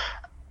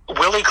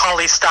 Willie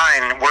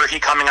Cauley-Stein, were he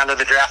coming out of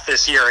the draft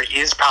this year,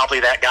 is probably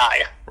that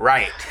guy.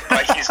 Right.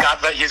 Like he's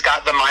got the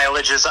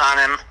mileages on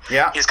him.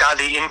 Yeah. He's got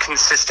the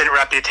inconsistent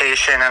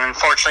reputation, and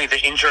unfortunately,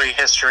 the injury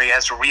history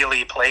has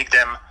really plagued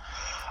him.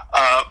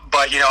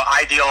 But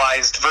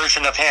idealized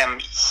version of him,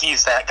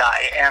 he's that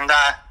guy, and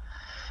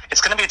it's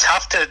going to be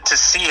tough to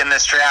see in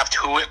this draft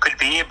who it could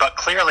be. But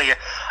clearly,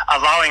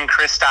 allowing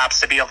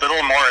Kristaps to be a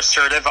little more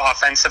assertive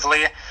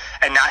offensively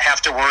and not have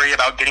to worry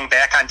about getting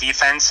back on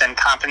defense and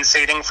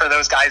compensating for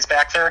those guys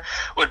back there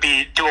would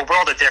do a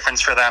world of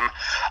difference for them.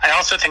 I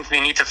also think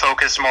we need to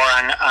focus more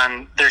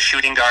on their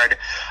shooting guard.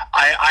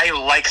 I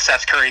like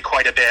Seth Curry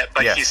quite a bit,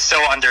 but he's so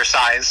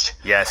undersized.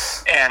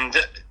 Yes. And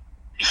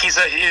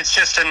it's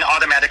just an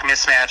automatic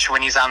mismatch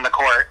when he's on the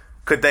court.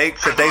 Could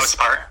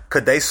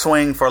they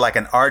swing for like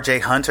an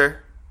RJ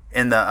Hunter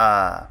in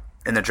the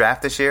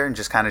draft this year and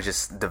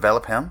just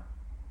develop him?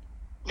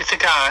 You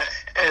think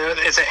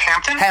is it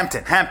Hampton?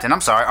 Hampton.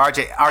 I'm sorry,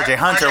 RJ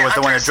Hunter was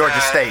the winner of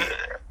Georgia State.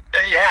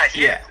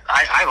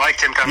 I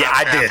liked him coming. Yeah,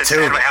 I did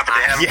too. What happened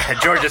to him? Yeah,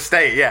 Georgia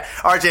State. Yeah,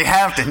 RJ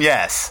Hampton.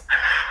 Yes.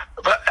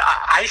 But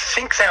I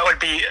think that would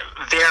be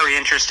very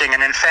interesting.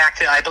 And in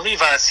fact, I believe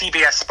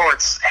CBS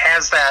Sports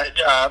has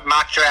that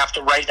mock draft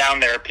right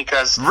down there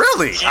because...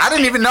 Really? I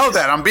didn't even know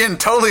that. I'm being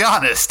totally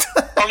honest.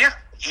 Oh, yeah.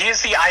 He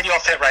is the ideal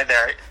fit right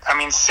there. I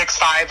mean,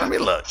 6'5", Let me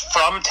look.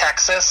 from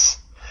Texas.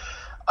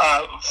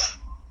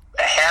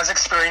 has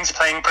experience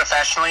playing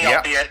professionally,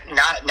 albeit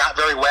not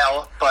very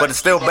well, but it's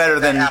still better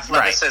than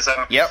athleticism.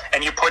 Right. Yep.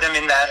 And you put him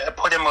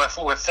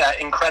with that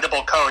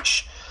incredible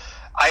coach.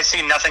 I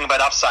see nothing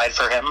but upside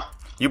for him.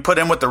 You put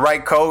him with the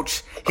right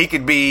coach, he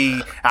could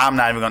be. I'm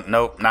not even going.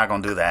 Nope, not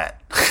going to do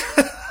that.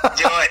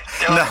 Do it.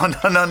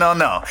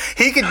 No.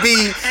 He could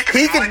be.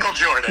 He could be Michael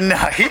Jordan. No,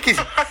 he could.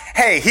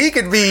 Hey, he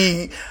could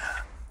be.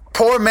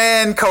 Poor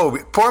man's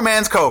Kobe. Poor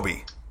man's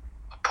Kobe.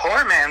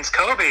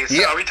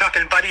 So are we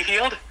talking Buddy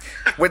Hield?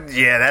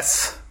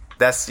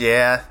 That's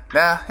yeah.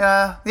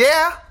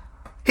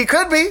 He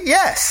could be.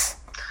 Yes.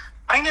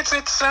 I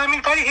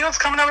mean, Buddy Hield's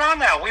coming around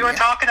now. We were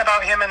talking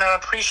about him in a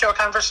pre-show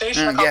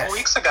conversation a couple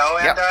weeks ago,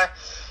 and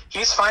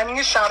he's finding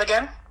his shot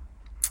again.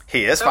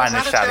 He is finding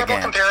his shot again. It's not a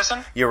terrible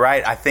comparison. You're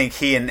right. I think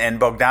he and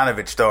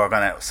Bogdanovich, though, are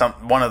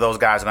one of those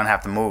guys are going to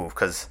have to move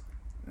because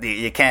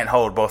you can't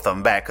hold both of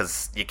them back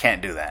because you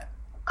can't do that.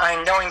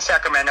 I know in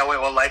Sacramento it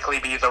will likely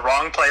be the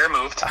wrong player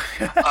moved.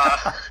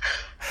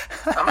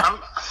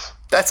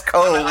 That's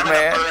cold,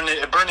 man. I'm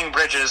in a burning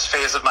bridges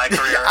phase of my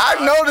career.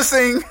 I'm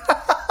noticing.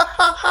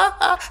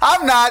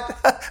 I'm not.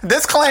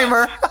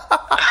 Disclaimer.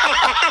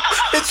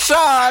 It's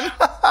Sean.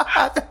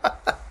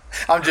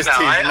 I'm just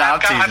teasing.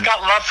 I've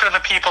got love for the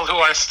people who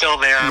are still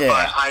there,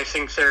 but I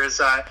think there's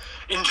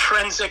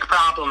intrinsic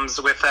problems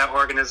with that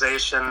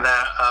organization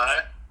that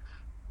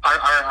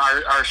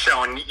are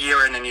shown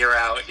year in and year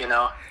out.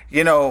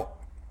 You know,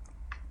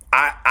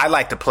 I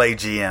like to play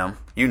GM.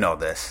 You know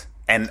this,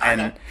 and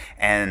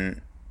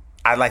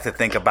I like to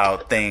think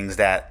about things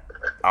that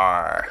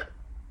are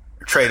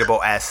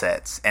tradable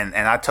assets. And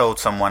I told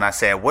someone, I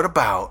said, what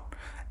about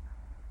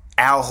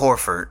Al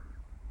Horford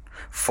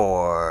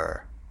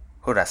for,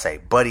 who did I say,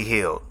 Buddy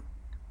Hield?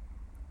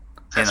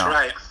 That's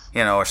right.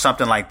 Or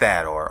something like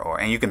that.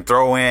 And you can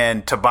throw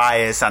in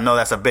Tobias. I know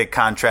that's a big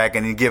contract.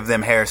 And you give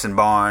them Harrison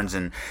Barnes.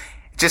 And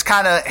it just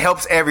kind of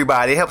helps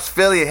everybody. It helps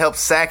Philly. It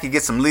helps Sack. You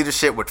get some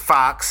leadership with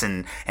Fox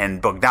and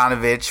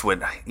Bogdanovich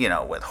with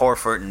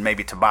Horford and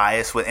maybe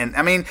Tobias. And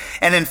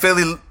then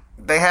Philly,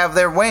 they have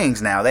their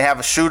wings now. They have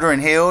a shooter in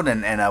Hield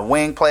and a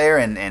wing player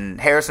and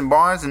Harrison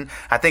Barnes. And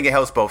I think it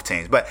helps both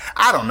teams. But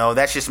I don't know.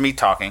 That's just me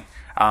talking.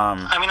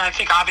 I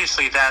think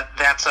obviously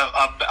that's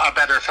a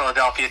better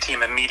Philadelphia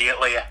team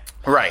immediately.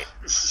 Right.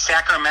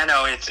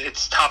 Sacramento,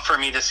 it's tough for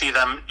me to see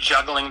them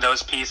juggling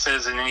those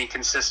pieces in any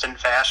consistent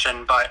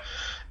fashion, but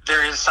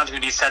there is something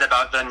to be said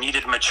about the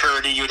needed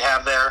maturity you'd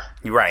have there.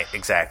 Right,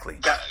 exactly.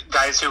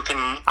 Guys who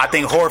can... I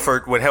think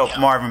Horford would help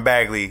Marvin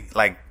Bagley,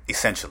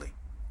 essentially.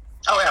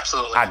 Oh,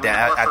 absolutely.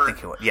 I think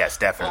he would. Yes,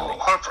 definitely.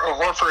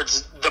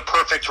 Horford's the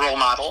perfect role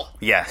model.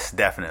 Yes,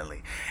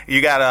 definitely.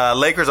 You got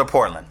Lakers or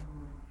Portland?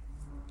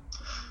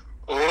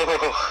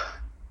 Oh,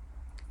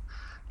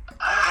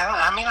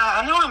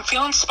 I know I'm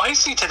feeling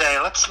spicy today.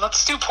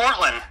 Let's do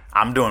Portland.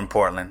 I'm doing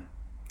Portland.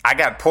 I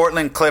got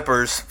Portland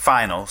Clippers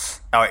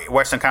finals,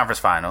 Western Conference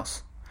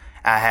Finals.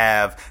 I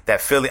have that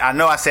Philly. I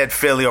know I said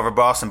Philly over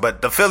Boston,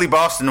 but the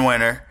Philly-Boston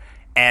winner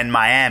and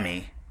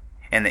Miami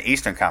in the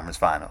Eastern Conference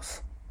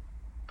Finals.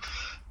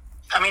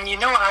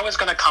 I was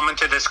going to come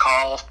into this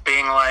call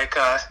being like,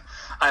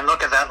 I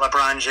look at that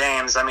LeBron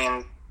James.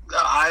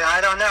 I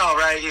don't know,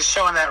 right? He's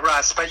showing that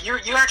rust, but you're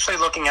actually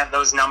looking at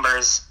those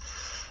numbers,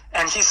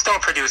 and he's still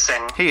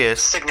producing. He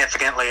is.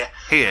 Significantly.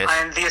 He is.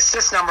 And the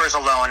assist numbers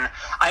alone,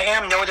 I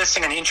am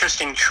noticing an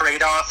interesting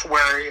trade-off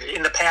where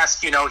in the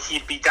past,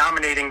 he'd be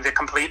dominating the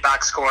complete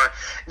box score.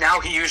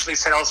 Now he usually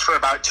settles for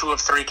about 2 of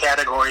 3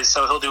 categories,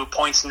 so he'll do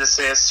points and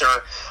assists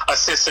or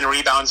assists and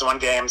rebounds one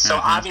game.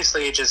 So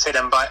obviously it just hit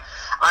him, but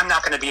I'm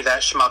not going to be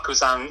that schmuck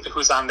who's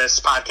on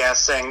this podcast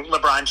saying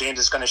LeBron James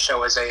is going to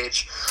show his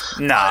age.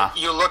 Nah.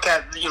 You look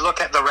at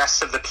the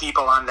rest of the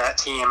people on that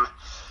team,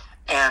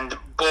 and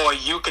boy,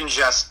 you can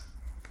just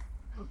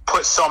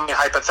put so many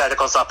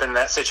hypotheticals up in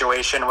that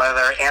situation,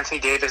 whether Anthony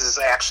Davis is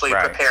actually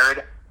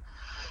prepared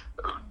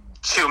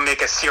to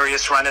make a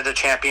serious run at a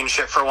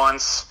championship for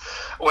once,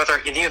 whether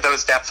any of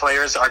those depth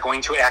players are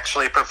going to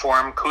actually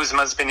perform.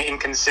 Kuzma's been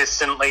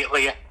inconsistent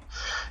lately.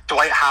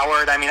 Dwight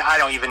Howard, I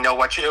don't even know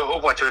what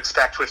to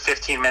expect with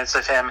 15 minutes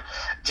of him.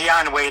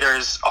 Deion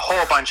Waiters, a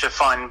whole bunch of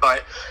fun,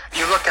 but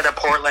you look at a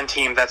Portland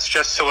team that's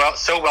just so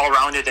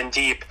well-rounded and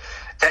deep,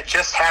 that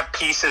just have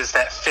pieces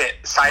that fit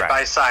side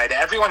by side.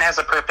 Everyone has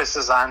a purpose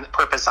on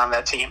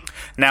that team.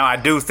 Now, I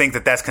do think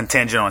that's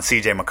contingent on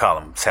C.J.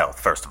 McCollum's health,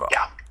 first of all.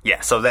 Yeah.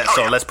 So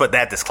let's put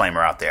that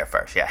disclaimer out there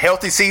first. Yeah,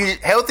 healthy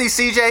CJ,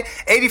 85%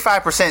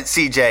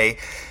 CJ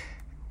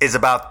is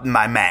about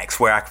my max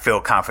where I feel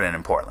confident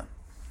in Portland.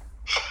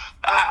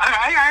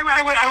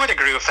 I would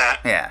agree with that.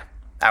 Yeah,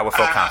 I would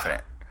feel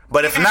confident.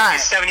 But if not,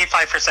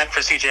 75% for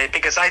CJ,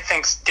 because I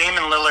think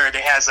Damian Lillard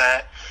has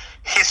a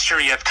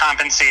history of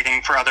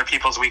compensating for other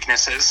people's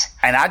weaknesses.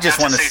 And I just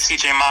want to say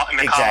CJ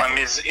McCollum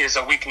is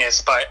a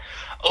weakness, but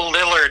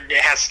Lillard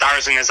has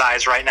stars in his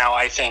eyes right now,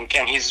 I think,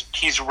 and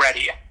he's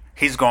ready.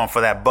 He's going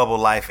for that bubble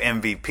life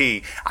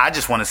MVP. I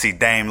just want to see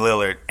Dame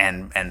Lillard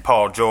and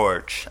Paul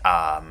George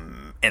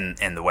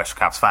in the Western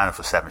Conference Finals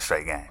for 7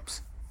 straight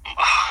games.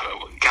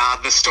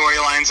 God, the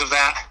storylines of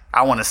that.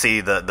 I want to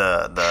see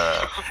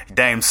the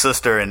Dame's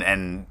sister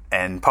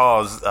and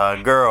Paul's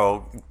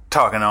girl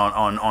talking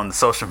on the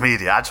social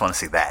media. I just want to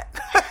see that.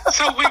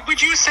 So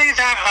would you say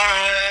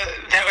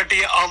that that would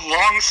be a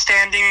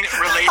long-standing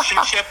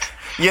relationship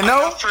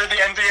for the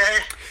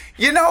NBA?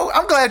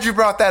 I'm glad you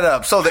brought that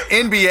up. So the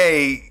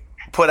NBA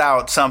put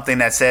out something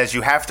that says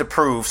you have to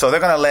prove. So they're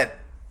going to let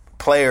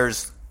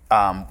players'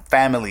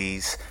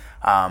 families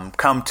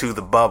come to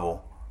the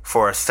bubble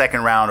for a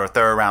second round or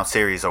third round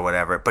series or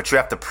whatever. But you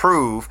have to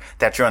prove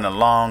that you're in a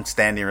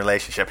long-standing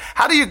relationship.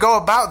 How do you go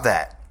about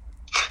that?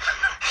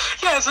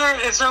 Yeah, is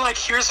there like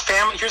here's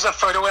a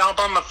photo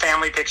album of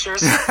family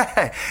pictures?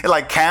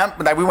 Like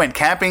we went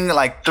camping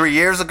like 3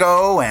 years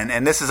ago,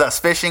 and this is us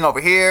fishing over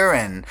here,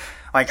 and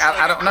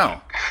I don't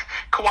know.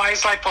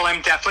 Kawhi's like, well,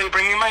 I'm definitely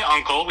bringing my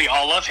uncle. We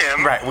all love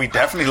him. Right, we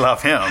definitely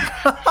love him.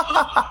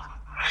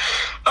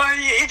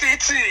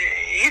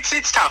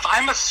 It's tough.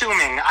 I'm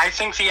assuming. I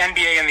think the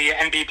NBA and the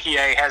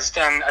NBPA has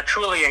done a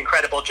truly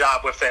incredible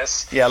job with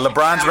this. Yeah,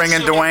 LeBron's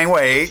bringing Dwayne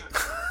Wade.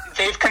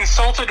 They've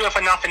consulted with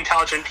enough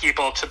intelligent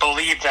people for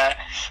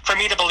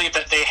me to believe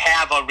that they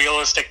have a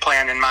realistic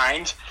plan in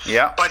mind.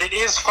 Yeah. But it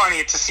is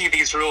funny to see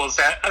these rules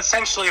that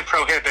essentially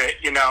prohibit,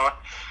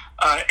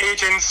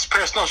 agents,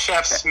 personal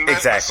chefs,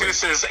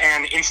 masseuses,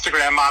 and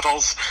Instagram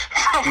models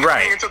from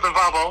going into the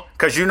bubble.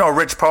 Because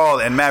Rich Paul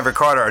and Maverick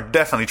Carter are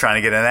definitely trying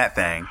to get in that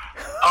thing.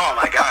 Oh,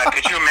 my God.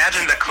 Could you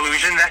imagine the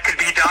collusion that could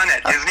be done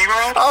at Disney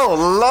World? Oh,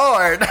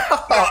 Lord. No,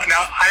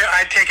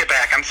 I take it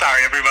back. I'm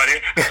sorry, everybody.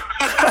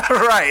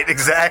 Right,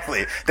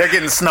 exactly. They're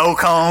getting snow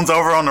cones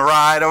over on the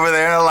ride over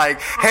there. They're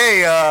like,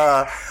 hey,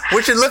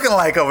 what you looking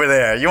like over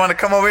there? You want to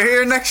come over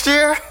here next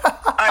year?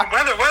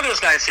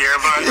 Weather's nice here,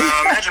 but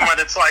imagine what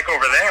it's like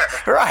over there.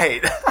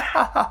 Right.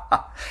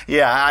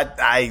 Yeah,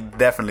 I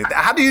definitely.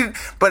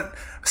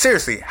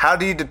 Seriously, how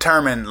do you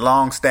determine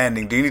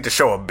long-standing? Do you need to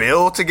show a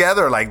bill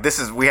together? Like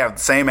we have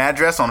the same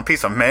address on a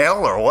piece of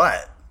mail, or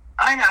what?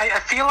 I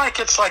feel like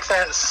it's like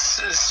that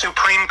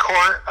Supreme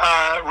Court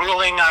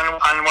ruling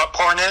on what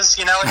porn is.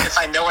 If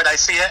I know it, I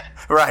see it.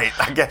 Right.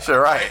 I guess you're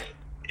right.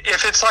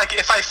 If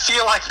I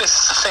feel like this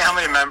is a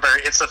family member,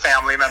 it's a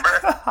family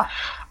member.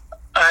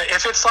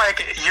 If it's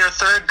like your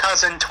third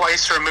cousin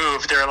twice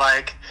removed, or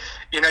like,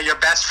 your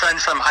best friend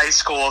from high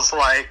school's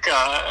like,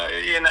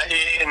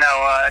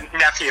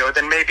 nephew,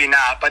 then maybe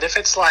not. But if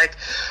it's like,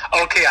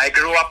 okay, I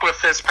grew up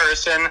with this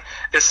person,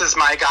 this is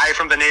my guy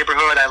from the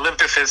neighborhood, I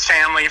lived with his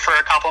family for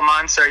a couple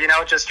months, or,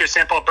 just your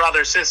simple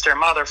brother, sister,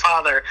 mother,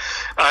 father,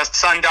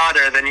 son,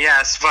 daughter, then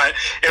yes. But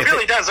it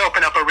really does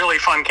open up a really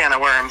fun can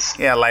of worms.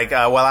 Yeah, like,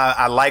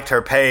 I liked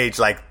her page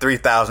like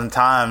 3,000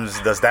 times.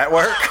 Does that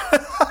work?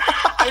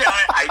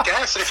 I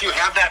guess if you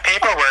have that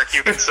paperwork,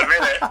 you can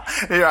submit it.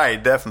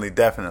 Right, definitely.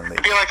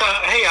 Be like,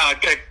 hey,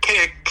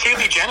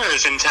 Kylie Jenner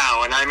is in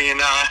town. I mean,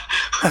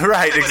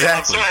 right,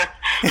 exactly.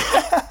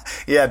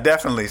 Yeah,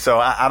 definitely. So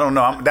I don't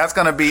know. That's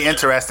going to be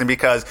interesting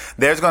because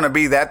there's going to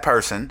be that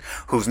person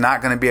who's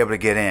not going to be able to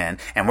get in,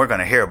 and we're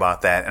going to hear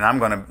about that. And I'm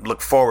going to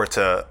look forward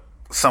to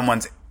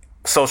someone's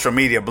social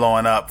media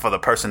blowing up for the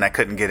person that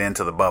couldn't get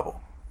into the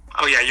bubble.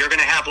 Oh yeah, you're going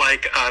to have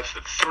like a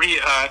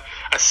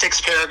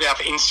 6-paragraph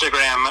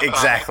Instagram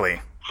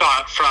exactly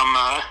thought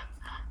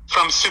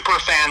from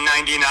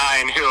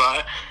Superfan99 who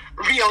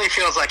really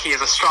feels like he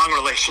has a strong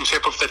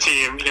relationship with the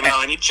team,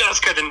 and he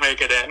just couldn't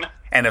make it in.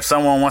 And if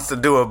someone wants to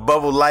do a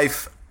Bubble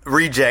Life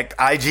reject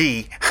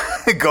IG,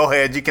 go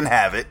ahead, you can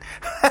have it.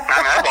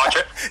 I'd watch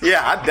it.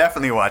 Yeah, I'd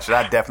definitely watch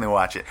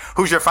it.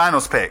 Who's your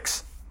finals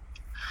picks?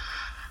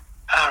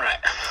 All right.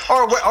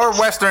 Or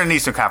Western and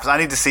Eastern Conference. I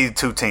need to see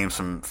 2 teams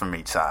from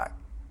each side.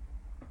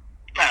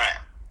 All right.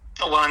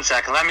 1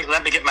 second.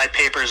 Let me get my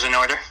papers in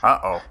order.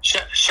 Uh-oh.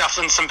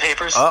 Shuffling some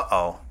papers.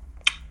 Uh-oh.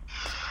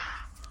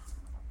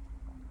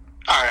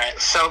 All right.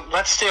 So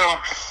let's do.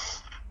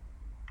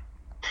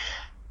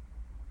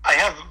 I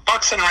have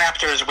Bucks and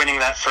Raptors winning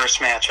that first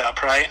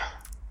matchup, right?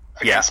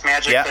 Against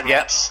Magic and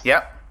Nets.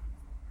 Yep.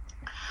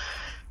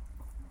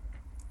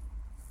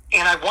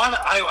 And I want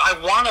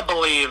to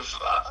believe.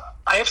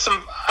 I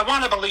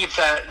want to believe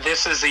that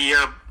this is the year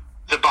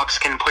the Bucks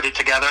can put it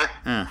together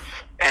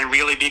and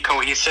really be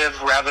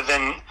cohesive, rather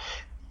than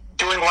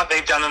doing what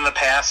they've done in the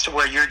past,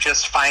 where you're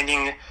just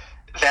finding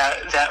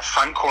that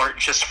front court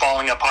just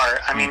falling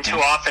apart. I mean, too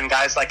often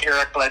guys like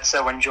Eric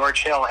Bledsoe and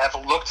George Hill have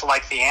looked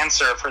like the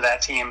answer for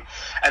that team,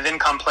 and then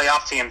come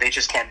playoff team, they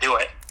just can't do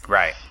it.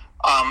 Right.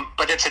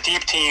 But it's a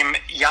deep team.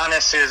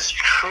 Giannis is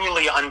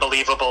truly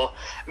unbelievable.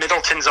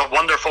 Middleton's a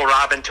wonderful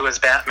Robin to his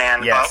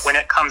Batman. Yes. But when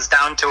it comes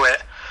down to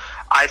it,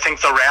 I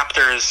think the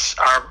Raptors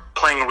are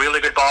playing really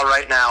good ball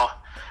right now,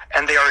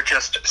 and they are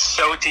just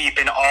so deep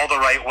in all the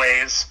right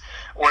ways,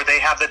 where they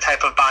have the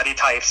type of body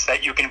types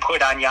that you can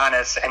put on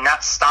Giannis and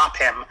not stop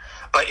him,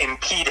 but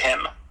impede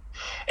him,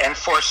 and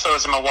force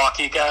those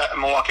Milwaukee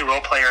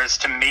role players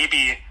to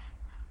maybe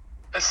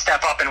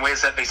step up in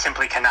ways that they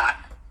simply cannot.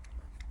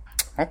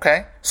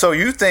 Okay. So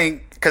you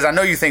think, because I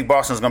know you think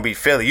Boston's going to beat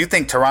Philly, you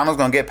think Toronto's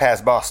going to get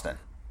past Boston?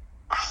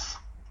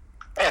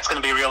 Yeah, that's going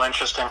to be real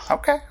interesting.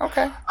 Okay.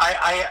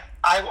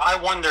 I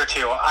wonder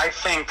too. I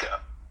think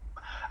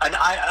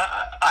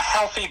a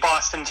healthy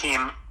Boston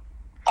team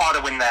ought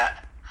to win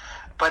that,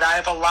 but I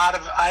have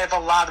a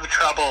lot of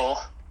trouble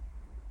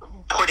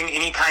putting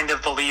any kind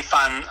of belief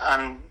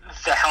on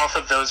the health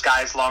of those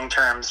guys long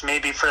terms.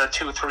 Maybe for a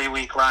 2-3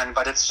 week run,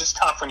 but it's just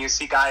tough when you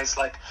see guys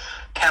like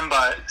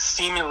Kemba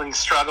seemingly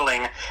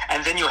struggling,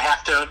 and then you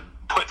have to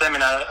put them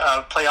in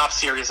a playoff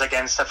series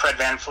against a Fred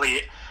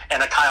VanVleet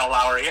and a Kyle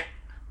Lowry.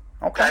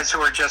 Okay. Guys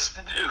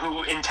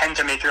who intend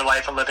to make your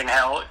life a living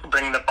hell,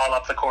 bring the ball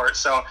up the court.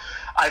 So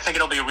I think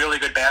it'll be really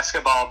good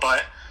basketball,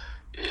 but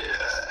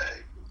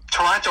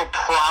Toronto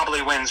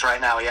probably wins right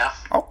now, yeah.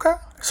 Okay.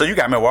 So you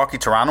got Milwaukee,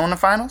 Toronto in the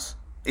finals?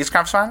 East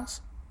Conference Finals?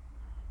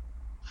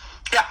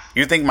 Yeah.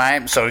 You think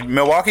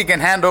Milwaukee can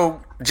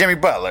handle Jimmy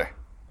Butler?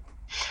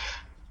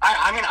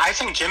 I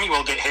think Jimmy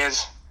will get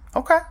his.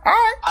 Okay. All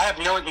right. I have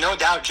no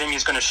doubt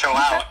Jimmy's going to show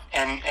out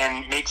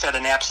and make that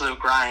an absolute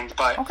grind,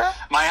 but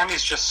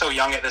Miami's just so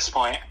young at this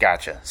point.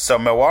 Gotcha. So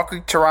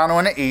Milwaukee, Toronto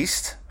in the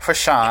East for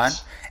Sean.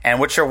 Yes.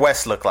 And what's your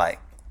West look like?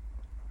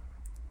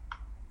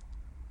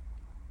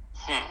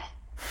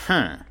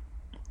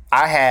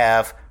 I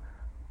have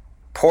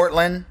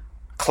Portland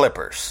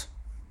Clippers.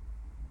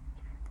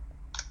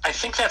 I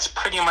think that's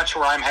pretty much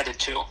where I'm headed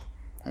to.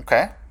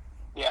 Okay.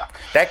 Yeah.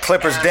 That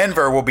Clippers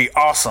Denver will be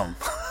awesome.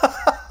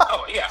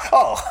 Oh, yeah.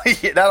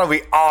 Yeah, that'll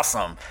be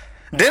awesome.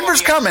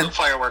 Denver's coming.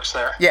 Fireworks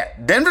there. Yeah,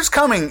 Denver's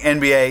coming,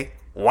 NBA.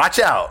 Watch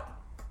out.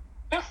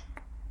 Yeah.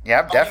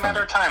 Yep, definitely. Only a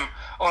matter of time.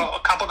 Well, a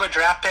couple good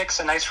draft picks,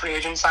 a nice free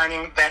agent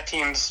signing. That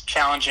team's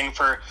challenging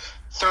for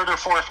third or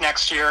fourth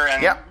next year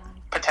and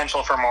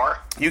potential for more.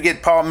 You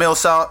get Paul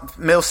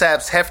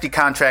Millsap's hefty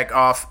contract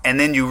off, and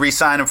then you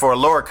re-sign him for a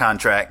lower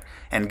contract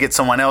and get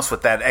someone else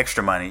with that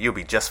extra money. You'll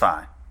be just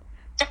fine.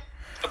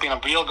 It'll be in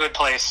a real good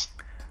place.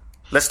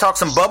 Let's talk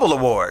some bubble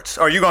awards.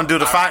 Or are you gonna do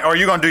or are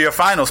you gonna do your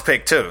finals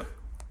pick too?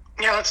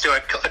 Yeah, let's do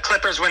it. The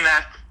Clippers win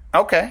that.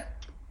 Okay.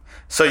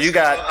 So you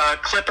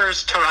got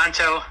Clippers,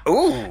 Toronto.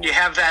 Ooh. You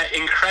have that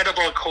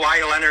incredible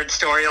Kawhi Leonard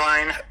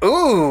storyline.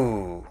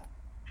 Ooh.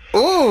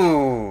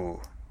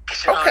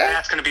 So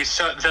that's going to be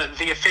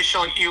the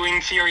official Ewing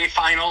Theory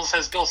finals,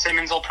 as Bill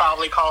Simmons will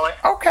probably call it.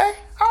 Okay.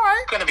 All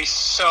right. Going to be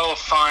so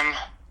fun.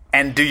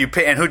 And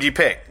who do you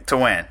pick to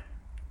win?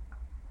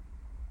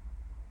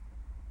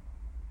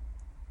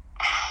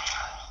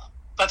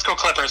 Let's go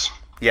Clippers.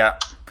 Yeah.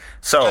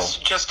 So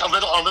just a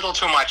little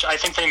too much. I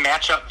think they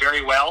match up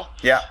very well.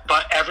 Yeah.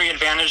 But every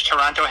advantage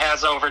Toronto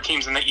has over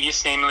teams in the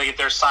East, namely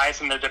their size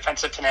and their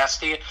defensive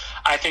tenacity,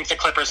 I think the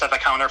Clippers have a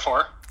counter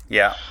for.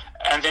 Yeah.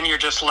 And then you're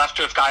just left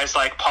with guys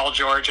like Paul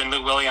George and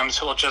Lou Williams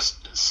who will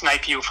just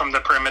snipe you from the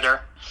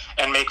perimeter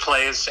and make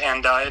plays,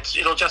 and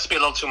it'll just be a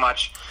little too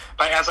much.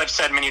 But as I've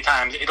said many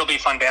times, it'll be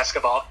fun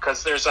basketball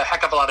because there's a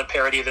heck of a lot of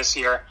parity this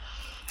year.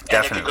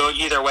 And it could go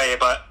either way,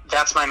 but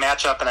that's my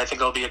matchup, and I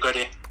think it'll be a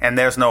goodie. And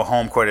there's no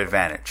home court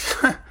advantage.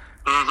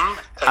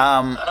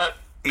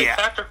 Big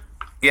factor.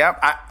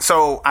 Yeah.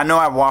 So I know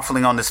I'm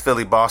waffling on this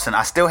Philly-Boston.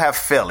 I still have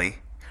Philly,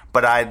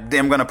 but I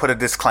am going to put a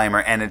disclaimer,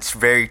 and it's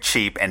very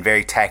cheap and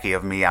very tacky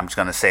of me. I'm just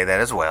going to say that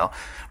as well.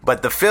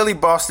 But the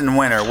Philly-Boston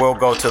winner will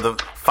go to the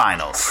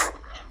finals.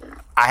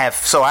 I have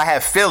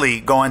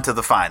Philly going to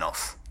the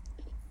finals.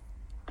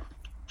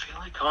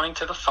 Philly going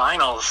to the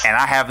finals. And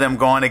I have them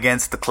going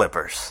against the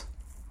Clippers.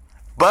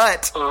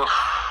 But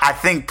I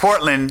think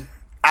Portland,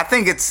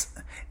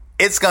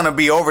 it's going to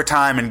be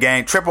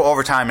triple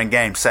overtime in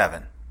Game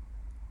 7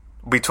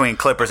 between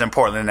Clippers and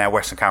Portland in that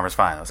Western Conference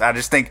Finals. I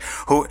just think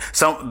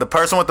the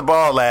person with the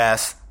ball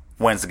last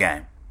wins the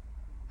game.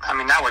 I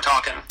mean, now we're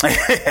talking.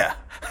 Yeah,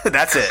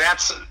 that's it.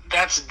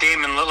 That's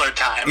Damon Lillard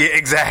time. Yeah,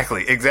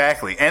 exactly.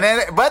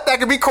 But that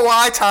could be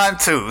Kawhi time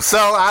too. So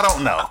I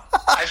don't know.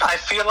 I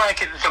feel like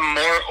the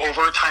more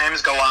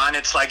overtimes go on,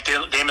 it's like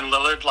Damon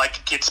Lillard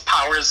gets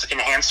powers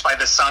enhanced by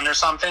the sun or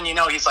something. You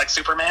know, he's like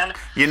Superman.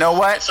 You know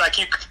what? It's like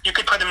you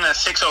could put him in a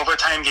 6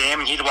 overtime game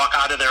and he'd walk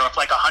out of there with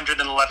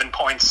 111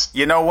 points.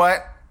 You know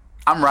what?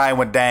 I'm riding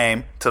with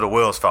Dame till the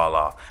wheels fall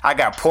off. I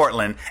got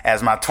Portland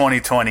as my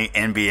 2020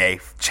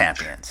 NBA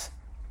champions.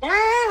 Woo!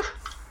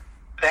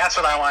 That's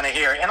what I want to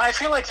hear. And I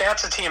feel like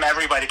that's a team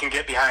everybody can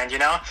get behind, you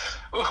know?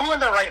 Who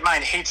in their right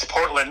mind hates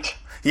Portland?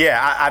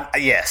 Yeah,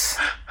 yes.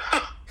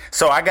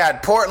 So I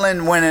got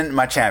Portland winning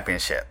my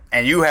championship,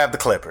 and you have the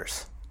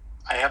Clippers.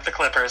 I have the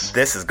Clippers.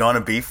 This is going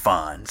to be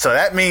fun. So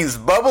that means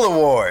Bubble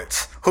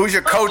Awards. Who's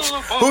your coach?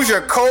 Who's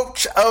your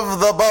coach of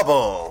the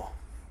bubble?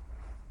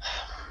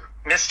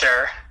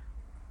 Mr.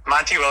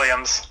 Monty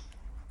Williams.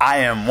 I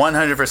am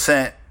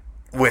 100%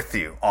 with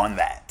you on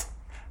that.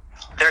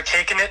 They're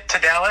taking it to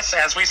Dallas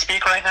as we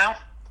speak right now.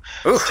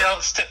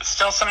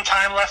 Still some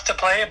time left to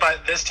play,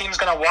 but this team's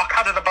going to walk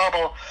out of the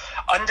bubble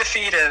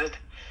undefeated,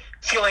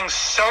 feeling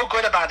so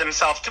good about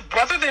themselves.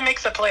 Whether they make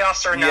the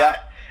playoffs or not,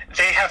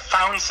 they have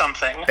found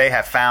something.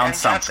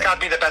 That's got to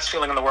be the best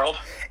feeling in the world.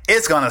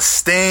 It's going to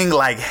sting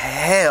like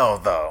hell,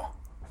 though.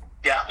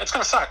 Yeah, it's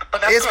going to suck.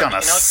 But it's going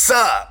to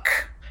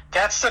suck.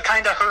 That's the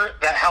kind of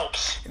hurt that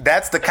helps.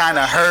 That's the kind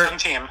of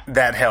hurt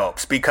that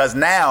helps, because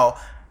now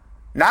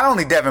not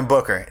only Devin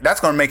Booker, that's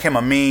going to make him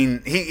a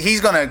mean.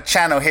 He's going to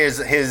channel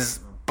his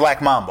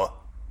Black Mamba.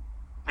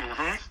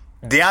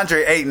 Mm-hmm.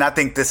 DeAndre Ayton, I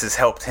think this has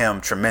helped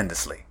him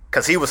tremendously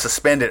because he was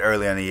suspended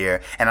earlier in the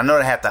year, and I know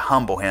they have to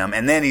humble him.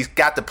 And then he's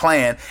got the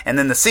plan, and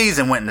then the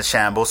season went into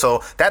shambles,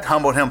 so that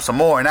humbled him some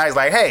more. And now he's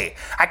like, hey,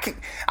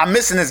 I'm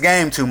missing this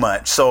game too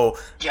much, so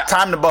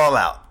time to ball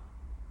out.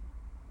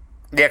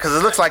 Yeah, because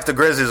it looks like the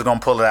Grizzlies are going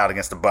to pull it out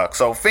against the Bucks.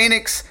 So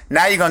Phoenix,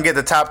 now you're going to get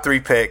the top 3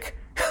 pick,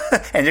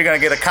 and you're going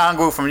to get a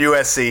Kongu from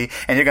USC,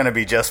 and you're going to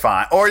be just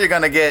fine. Or you're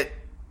going to get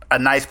a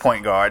nice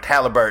point guard,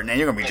 Halliburton, and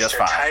you're going to be just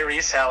fine.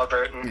 Tyrese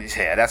Halliburton.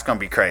 Yeah, that's going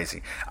to be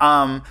crazy.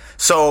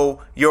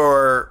 So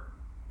your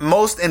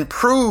most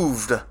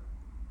improved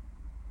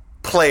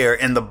player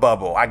in the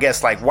bubble, I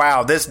guess, like,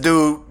 wow, this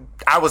dude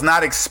I was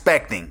not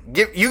expecting.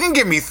 You can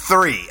give me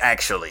 3,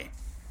 actually.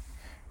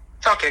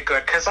 Okay,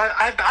 good, because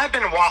I've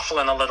been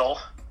waffling a little.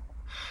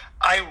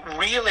 I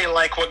really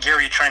like what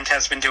Gary Trent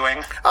has been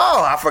doing.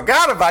 Oh, I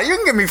forgot about it. You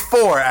can give me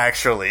 4,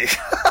 actually.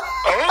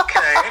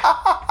 Okay.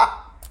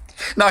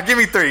 No, give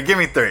me 3. Give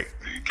me 3.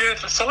 Good.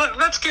 So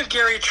let's give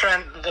Gary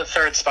Trent the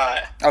 3rd spot.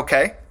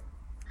 Okay.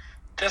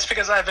 Just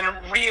because I've been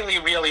really,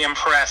 really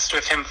impressed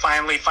with him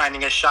finally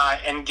finding a shot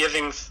and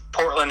giving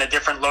Portland a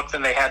different look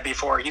than they had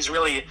before. He's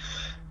really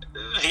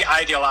the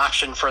ideal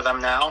option for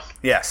them now.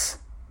 Yes.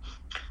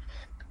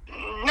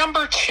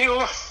 Number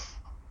 2,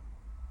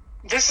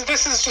 this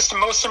is just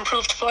most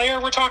improved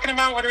player we're talking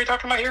about. What are we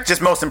talking about here?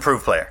 Just most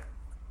improved player.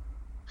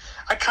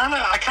 I kind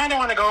of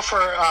want to go for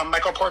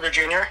Michael Porter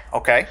Jr.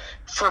 Okay.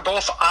 For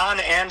both on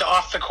and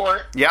off the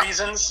court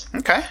reasons.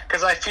 Okay.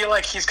 Because I feel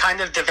like he's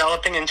kind of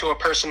developing into a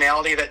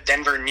personality that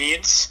Denver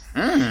needs.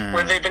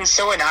 Where they've been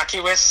so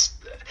innocuous.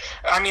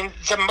 I mean,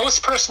 the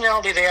most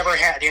personality they ever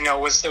had,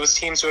 was those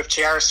teams with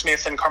J.R.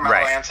 Smith and Carmelo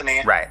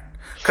Anthony. Right.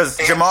 Because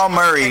Jamal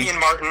Murray. Kenyon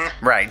Martin.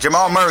 Right.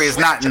 Jamal Murray is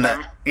not in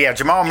the. Yeah,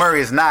 Jamal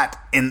Murray is not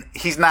in.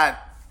 He's not.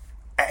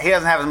 He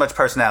doesn't have as much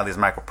personality as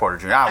Michael Porter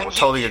Jr. I will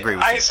totally agree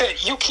with you. I said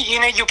you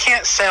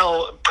can't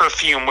sell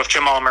perfume with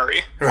Jamal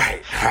Murray.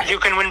 Right. You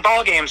can win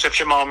ball games with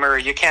Jamal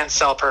Murray. You can't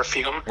sell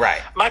perfume.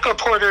 Right. Michael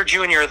Porter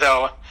Jr.,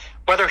 though,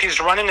 whether he's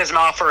running his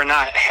mouth or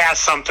not, has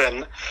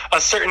something. A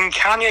certain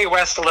Kanye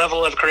West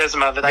level of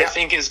charisma that I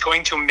think is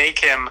going to make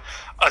him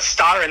a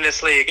star in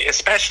this league,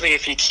 especially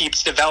if he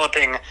keeps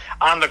developing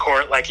on the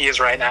court like he is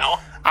right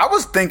now. I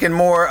was thinking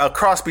more a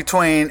cross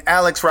between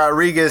Alex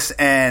Rodriguez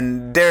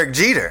and Derek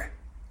Jeter.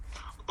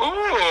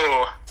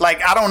 Ooh.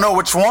 Like, I don't know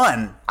which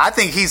one. I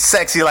think he's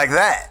sexy like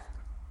that.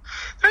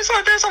 There's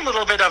a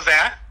little bit of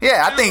that.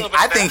 Yeah,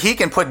 I think he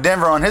can put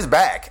Denver on his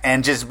back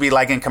and just be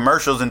like in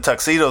commercials and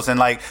tuxedos and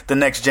like the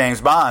next James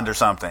Bond or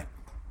something.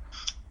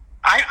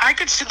 I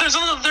could see there is a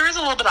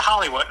little bit of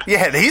Hollywood.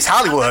 Yeah, he's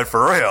Hollywood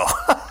for real.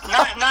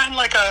 not in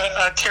like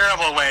a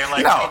terrible way,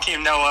 like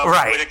Joakim Noah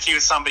would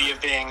accuse somebody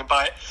of being,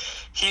 but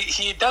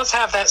he does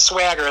have that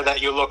swagger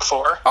that you look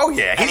for. Oh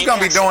yeah, he's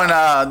gonna be doing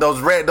those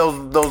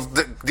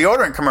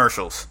deodorant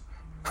commercials.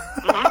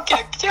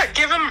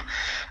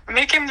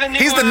 Make him the new.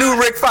 He's the new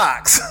Rick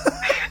Fox.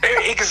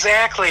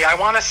 Exactly. I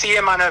want to see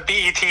him on a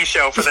BET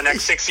show for the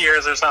next 6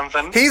 years or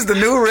something. He's the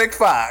new Rick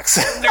Fox.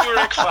 New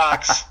Rick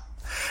Fox.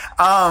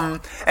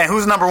 And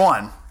who's number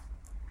 1?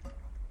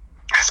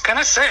 I was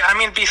gonna say. I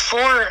mean,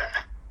 before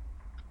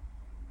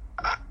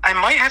I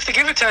might have to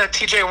give it to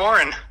T.J.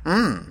 Warren.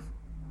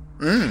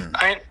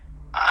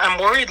 I'm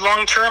worried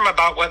long term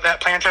about what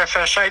that plantar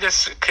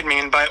fasciitis could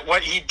mean, but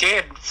what he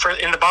did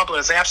in the bubble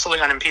is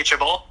absolutely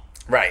unimpeachable.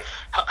 Right.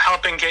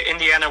 Helping get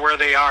Indiana where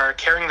they are,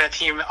 carrying that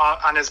team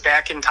on his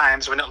back in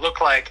times when it looked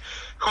like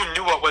who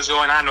knew what was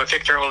going on with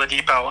Victor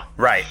Oladipo.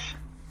 Right.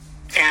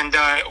 And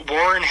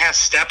Warren has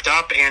stepped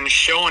up and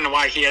shown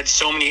why he had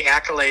so many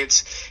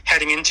accolades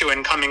heading into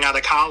and coming out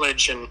of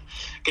college and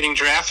getting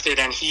drafted,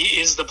 and he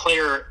is the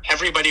player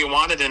everybody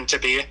wanted him to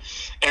be,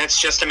 and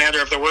it's just a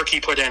matter of the work he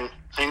put in.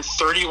 I mean,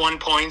 31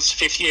 points,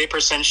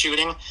 58%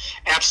 shooting,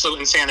 absolute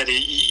insanity.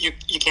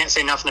 You can't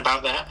say nothing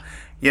about that.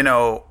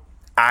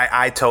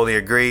 I totally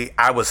agree.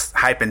 I was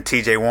hyping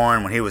T.J.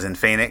 Warren when he was in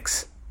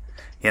Phoenix,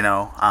 and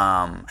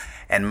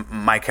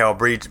Mikal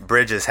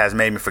Bridges has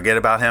made me forget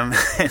about him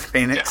in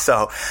Phoenix.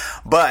 Yeah.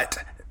 But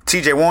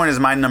T.J. Warren is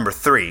my number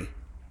 3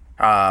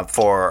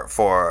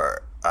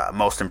 for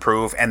most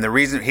improved, and the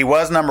reason he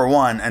was number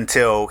 1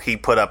 until he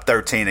put up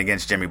 13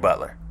 against Jimmy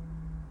Butler.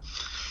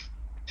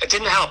 It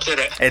didn't help, did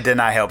it? It did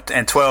not help,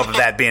 and 12 of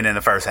that being in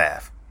the first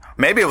half.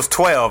 Maybe it was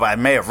 12. I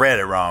may have read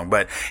it wrong,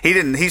 but he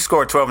didn't. He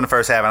scored 12 in the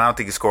first half, and I don't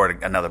think he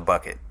scored another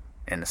bucket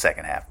in the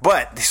second half.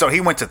 But so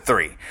he went to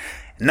 3.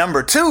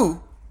 Number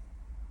 2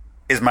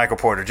 is Michael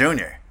Porter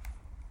Jr.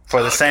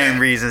 for the same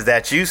reasons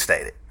that you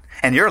stated.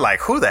 And you're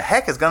like, who the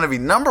heck is going to be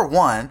number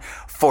 1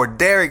 for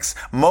Derrick's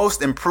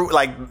most improved,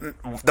 like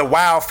the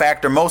wow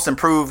factor, most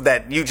improved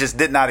that you just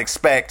did not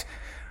expect?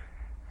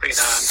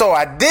 So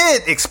I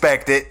did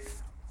expect it,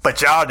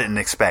 but y'all didn't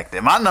expect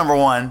it. My number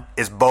 1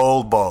 is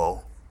Bol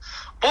Bol.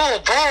 Bol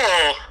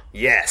Bol.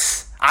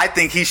 Yes. I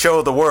think he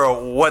showed the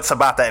world what's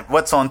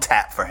on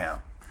tap for him.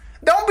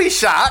 Don't be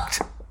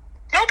shocked.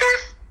 Okay.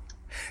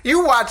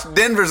 You watch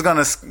Denver's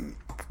going to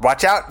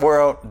Watch out,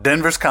 world.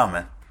 Denver's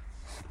coming.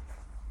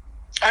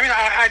 I mean,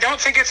 I don't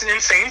think it's an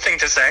insane thing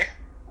to say.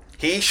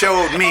 He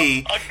showed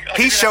me.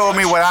 He showed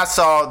me what I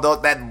saw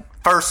that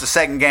first or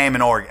second game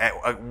in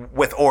Oregon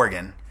with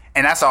Oregon,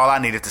 and that's all I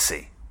needed to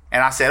see.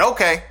 And I said,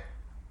 okay,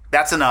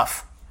 that's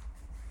enough.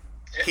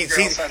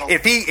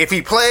 If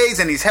he plays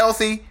and he's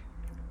healthy,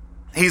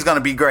 he's going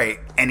to be great.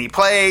 And he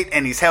played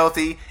and he's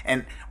healthy.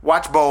 And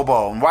watch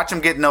Bobo and watch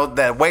him get in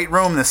that weight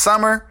room this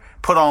summer.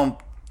 Put on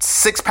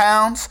 6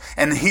 pounds,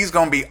 and he's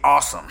going to be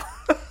awesome.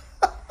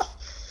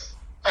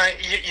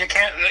 You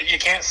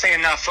can't say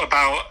enough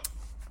about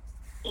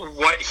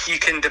what he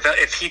can develop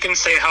if he can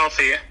stay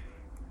healthy.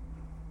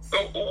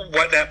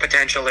 What that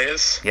potential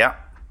is. Yeah.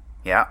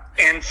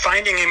 And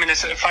finding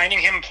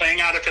him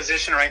playing out of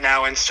position right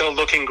now and still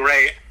looking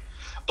great,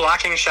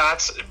 blocking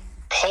shots,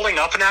 pulling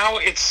up now.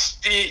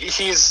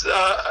 He's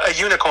a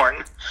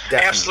unicorn,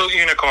 definitely. Absolute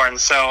unicorn.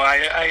 So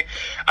I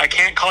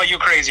can't call you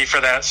crazy for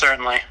that,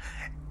 certainly.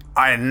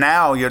 All right,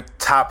 now your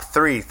top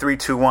 3, 3,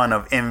 2, 1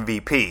 of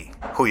MVP.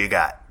 Who you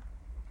got?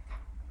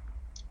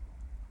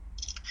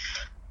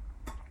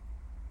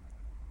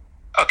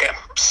 Okay,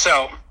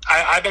 so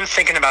I've been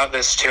thinking about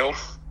this too,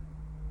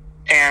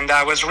 and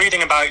I was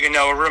reading about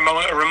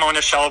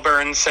Ramona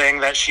Shelburne saying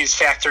that she's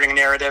factoring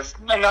narrative,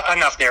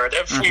 enough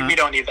narrative. Mm-hmm. We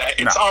don't need that.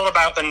 It's all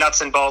about the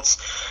nuts and bolts.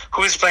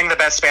 Who's playing the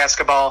best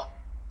basketball?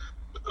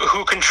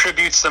 Who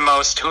contributes the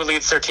most? Who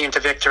leads their team to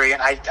victory?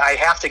 And I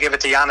have to give it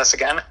to Giannis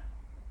again.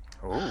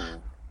 Ooh.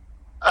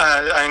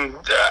 And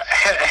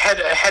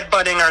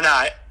headbutting or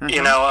not,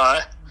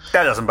 mm-hmm.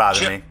 That doesn't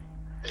bother me.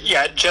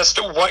 Yeah,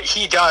 just what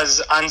he does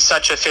on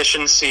such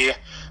efficiency,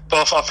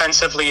 both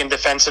offensively and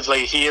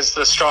defensively. He is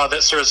the straw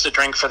that stirs the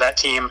drink for that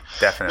team.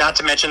 Definitely. Not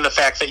to mention the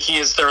fact that he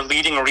is their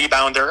leading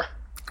rebounder.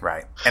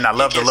 Right. And I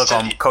love the look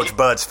on Coach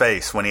Bud's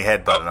face when he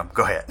headbutted him.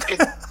 Go ahead.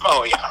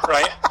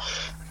 Right.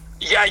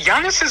 Yeah,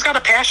 Giannis has got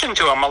a passion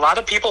to him. A lot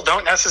of people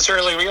don't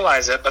necessarily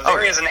realize it, but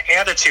there is an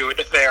attitude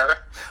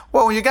there.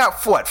 Well, when you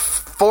got,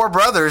 4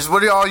 brothers,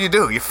 what do all you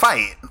do? You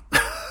fight.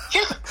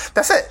 Yeah.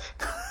 That's it.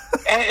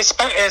 And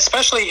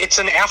especially, it's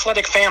an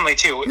athletic family,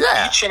 too.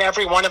 Yeah. Each and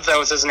every one of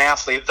those is an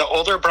athlete. The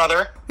older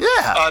brother,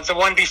 the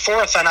one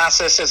before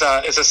Thanasis is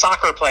a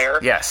soccer player.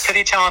 Yes.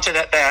 Pretty talented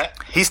at that.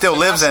 He still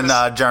lives in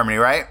Germany,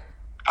 right?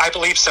 I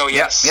believe so,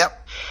 yes.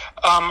 Yep.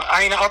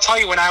 I'll tell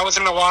you, when I was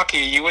in Milwaukee,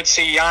 you would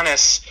see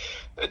Giannis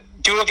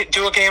do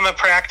a game of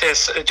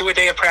practice, do a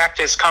day of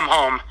practice, come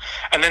home,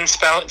 and then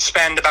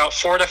spend about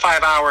 4 to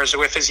 5 hours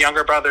with his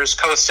younger brothers,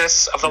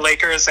 Kostas of the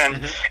Lakers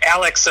and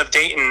Alex of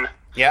Dayton.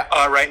 Yeah.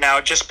 Right now,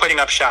 just putting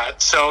up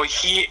shots. So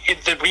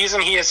the reason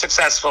he is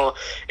successful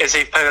is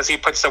because he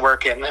puts the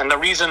work in, and the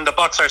reason the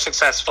Bucks are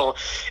successful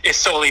is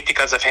solely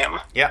because of him.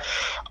 Yeah.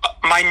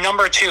 My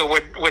number 2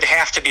 would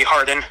have to be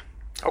Harden.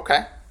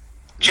 Okay.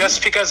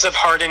 Just because of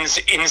Harden's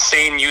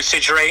insane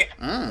usage rate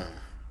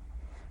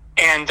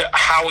and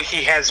how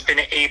he has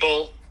been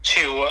able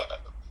to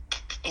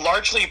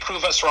largely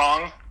prove us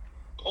wrong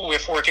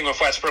with working with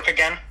Westbrook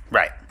again.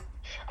 Right.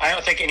 I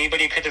don't think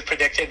anybody could have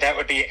predicted that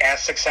would be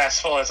as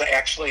successful as it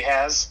actually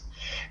has.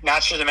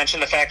 Not to mention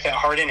the fact that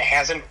Harden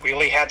hasn't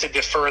really had to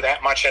defer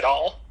that much at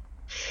all.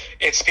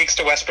 It speaks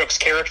to Westbrook's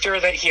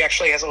character that he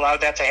actually has allowed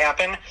that to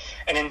happen,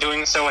 and in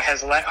doing so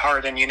has let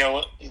Harden,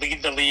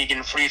 lead the league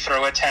in free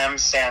throw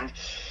attempts and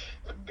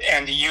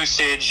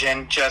usage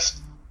and just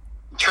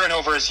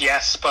turnovers,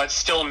 yes, but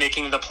still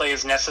making the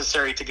plays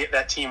necessary to get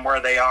that team where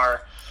they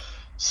are.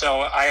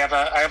 So I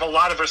have a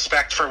lot of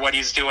respect for what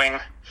he's doing,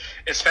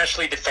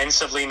 especially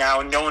defensively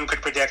now. No one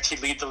could predict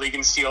he'd lead the league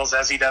in steals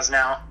as he does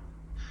now.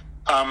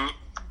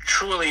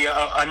 Truly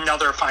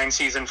another fine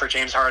season for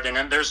James Harden,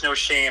 and there's no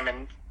shame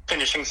in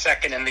finishing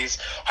second in these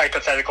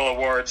hypothetical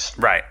awards.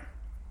 Right.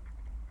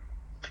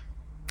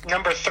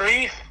 Number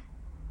 3,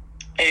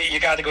 you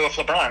got to go with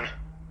LeBron.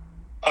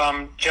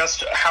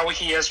 Just how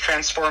he has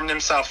transformed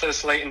himself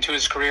this late into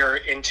his career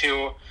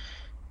into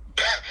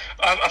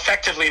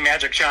effectively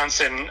Magic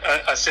Johnson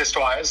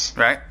assist-wise.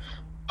 Right.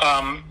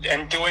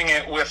 And doing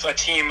it with a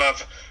team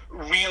of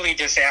really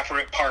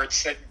disparate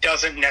parts that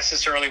doesn't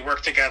necessarily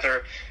work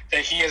together,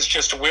 that he has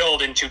just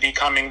willed into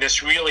becoming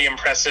this really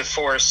impressive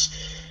force,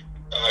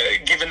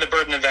 given the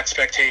burden of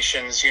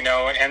expectations,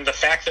 and the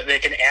fact that they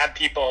can add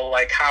people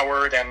like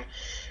Howard and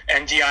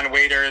Deion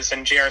Waiters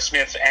and J.R.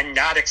 Smith and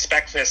not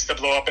expect this to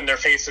blow up in their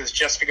faces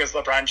just because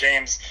LeBron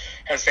James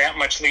has that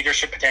much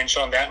leadership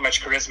potential and that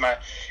much charisma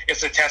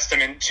is a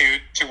testament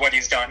to what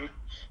he's done.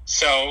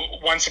 So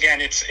once again,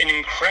 it's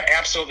an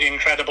absolutely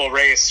incredible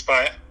race,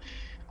 but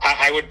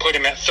I would put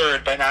him at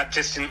 3rd, but not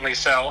distantly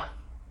so.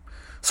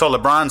 So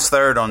LeBron's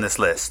 3rd on this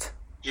list.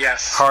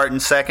 Yes. Harden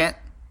 2nd.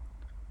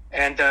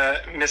 And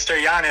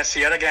Mr. Giannis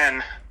yet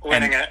again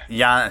winning it.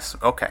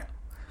 Giannis, okay.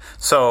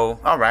 So,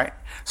 all right.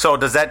 So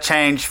does that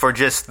change for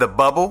just the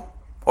bubble,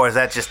 or is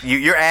that just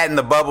you're adding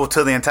the bubble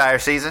to the entire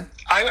season?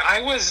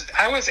 I was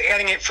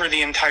adding it for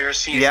the entire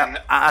season. Yeah,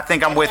 I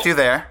think I'm with you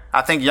there.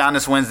 I think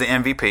Giannis wins the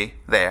MVP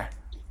there.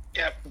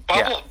 Yeah,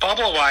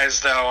 bubble wise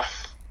though,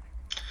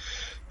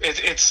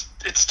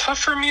 it's tough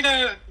for me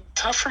to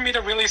tough for me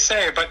to really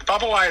say, but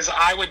bubble-wise,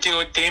 I would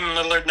do Dame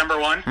Lillard number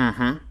 1.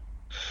 Mm-hmm.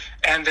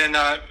 And then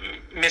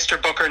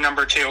Mr. Booker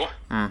number 2.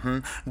 Mm-hmm.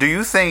 Do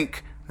you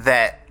think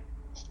that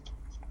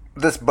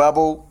this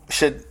bubble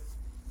should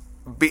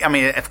be... I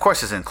mean, of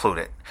course it's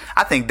included.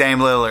 I think Dame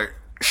Lillard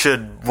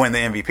should win the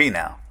MVP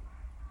now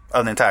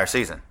of the entire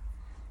season.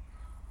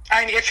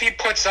 I mean, if he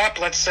puts up,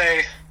 let's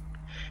say,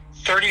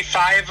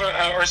 35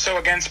 or so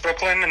against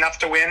Brooklyn, enough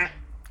to win.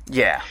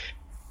 Yeah.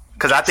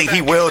 Because I think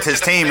he willed his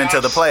team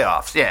into the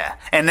playoffs. Yeah.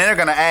 And then they're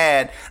going to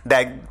add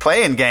that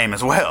play-in game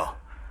as well.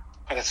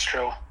 Oh, that's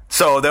true.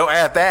 So they'll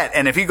add that.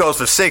 And if he goes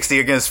for 60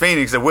 against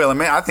Phoenix, they will.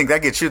 Man, I think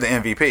that gets you the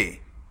MVP.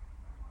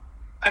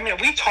 I mean,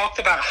 we talked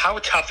about how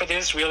tough it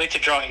is really to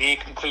draw any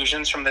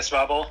conclusions from this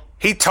bubble.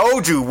 He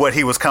told you what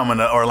he was coming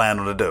to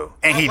Orlando to do.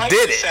 And he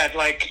did it. Said,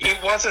 like, it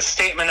was a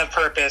statement of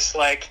purpose.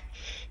 Like,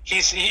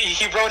 he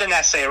wrote an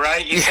essay,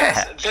 right? He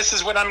says, this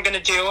is what I'm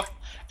going to do.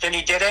 Then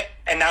he did it,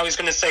 and now he's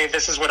going to say,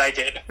 "This is what I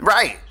did."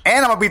 Right, and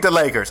I'm going to beat the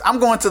Lakers. I'm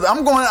going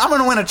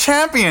to win a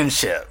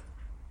championship.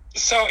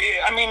 So,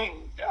 I mean,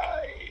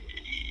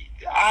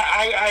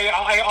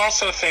 I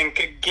also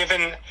think,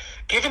 given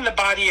the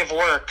body of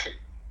work,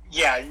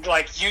 yeah,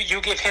 like you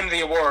give him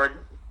the award,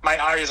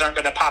 my eyes aren't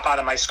going to pop out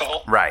of my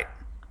skull. Right,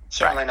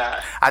 certainly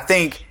not. I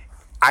think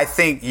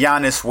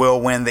Giannis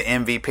will win the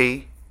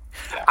MVP.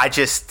 Yeah. I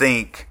just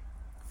think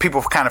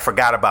people kind of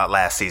forgot about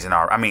last season.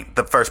 I mean,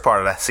 the first part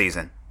of that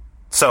season.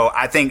 So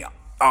I think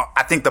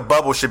the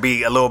bubble should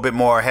be a little bit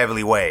more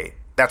heavily weighed.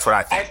 That's what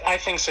I think. I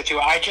think so too.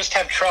 I just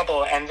have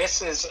trouble, and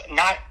this is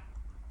not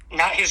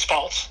his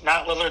fault,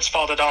 not Lillard's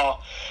fault at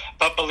all,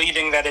 but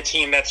believing that a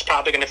team that's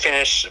probably going to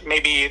finish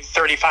maybe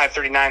 35,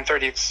 39,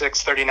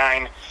 36,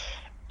 39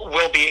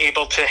 will be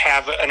able to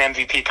have an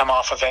MVP come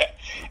off of it.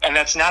 And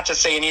that's not to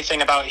say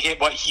anything about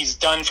what he's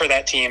done for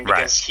that team,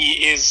 because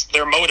he is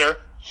their motor,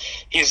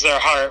 he's their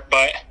heart,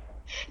 but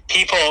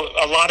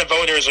a lot of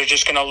voters are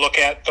just going to look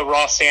at the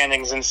raw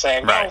standings and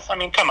say, well, I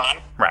mean, come on.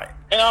 Right.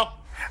 You know?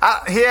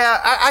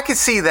 I could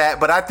see that,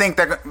 but I think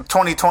that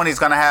 2020 is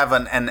going to have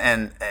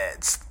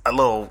it's a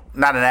little,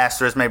 not an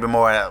asterisk, maybe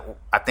more,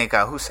 I think,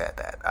 who said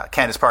that?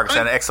 Candace Parker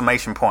said an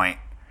exclamation point.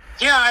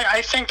 Yeah,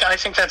 I think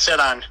that's it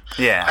on.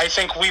 Yeah. I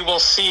think we will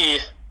see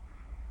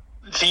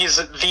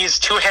these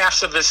two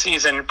halves of the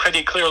season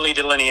pretty clearly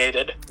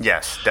delineated.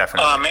 Yes,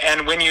 definitely.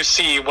 And when you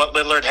see what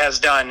Lillard has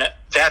done,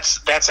 that's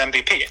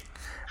MVP.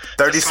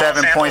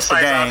 37 points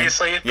per game.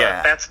 Obviously,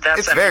 yeah, that's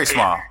it's MVP. very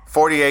small.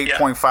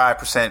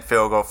 48.5%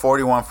 field goal,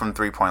 41 from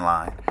 3-point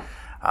line.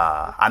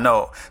 I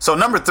know. So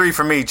number 3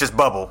 for me, just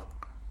bubble,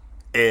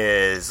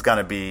 is going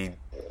to be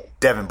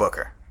Devin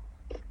Booker.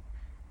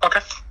 Okay.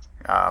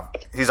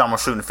 He's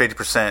almost shooting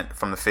 50%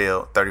 from the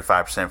field,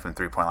 35% from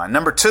the 3-point line.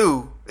 Number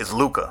 2 is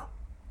Luka.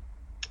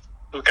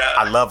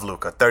 I love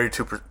Luka.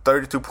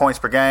 32 points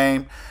per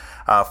game.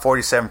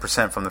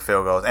 47% from the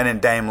field goals. And then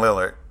Dame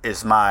Lillard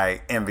is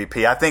my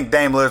MVP. I think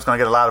Dame Lillard's going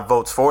to get a lot of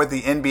votes for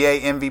the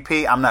NBA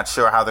MVP. I'm not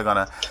sure how they're going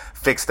to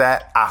fix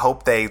that. I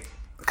hope they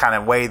kind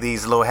of weigh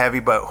these a little heavy,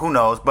 but who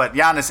knows. But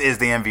Giannis is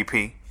the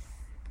MVP.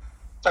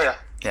 Oh, yeah.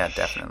 Yeah,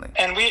 definitely.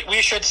 And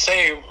we should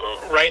say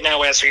right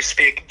now as we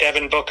speak,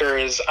 Devin Booker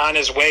is on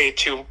his way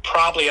to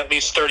probably at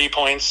least 30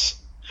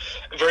 points.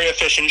 Very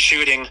efficient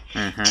shooting.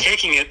 Mm-hmm.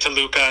 Taking it to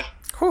Luka.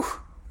 Whew.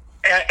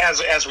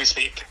 As we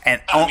speak.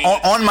 And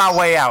on my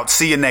way out,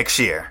 see you next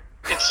year.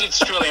 It's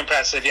truly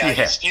impressive. Yeah,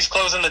 yeah. He's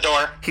closing the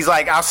door. He's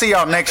like, I'll see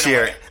y'all next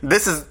year.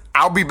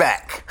 I'll be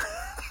back.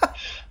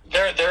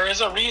 There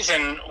is a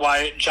reason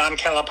why John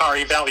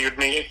Calipari valued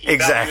me. He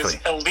exactly.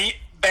 values elite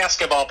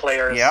basketball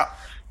players. Yeah.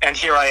 And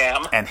here I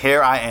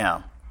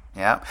am.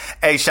 Yeah.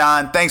 Hey,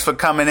 Sean, thanks for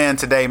coming in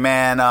today,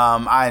 man.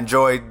 I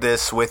enjoyed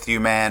this with you,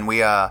 man. We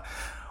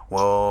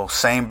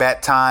same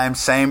bat time,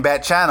 same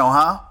bat channel,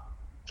 huh?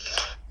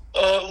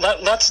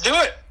 Let's do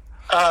it.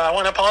 I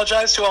want to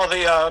apologize to all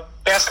the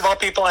basketball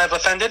people I've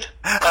offended.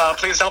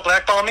 Please don't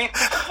blackball me.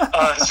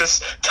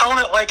 Just telling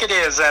it like it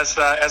is, as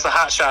the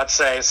hot shots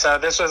say. So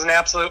this was an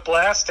absolute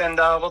blast, and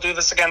we'll do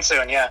this again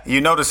soon. Yeah. You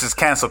know this is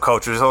cancel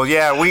culture, so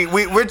yeah,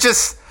 we're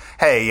just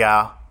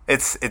y'all.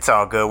 It's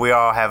all good. We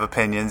all have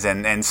opinions,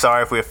 and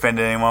sorry if we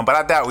offended anyone, but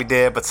I doubt we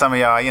did. But some of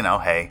y'all,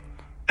 hey.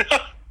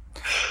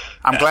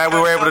 I'm glad we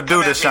were able to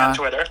do this, Sean.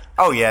 Twitter.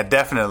 Oh yeah,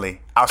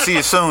 definitely. I'll see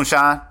you soon,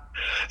 Sean.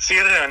 See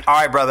you then. All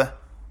right, brother.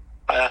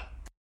 Bye.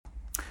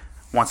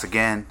 Once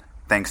again,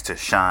 thanks to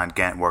Sean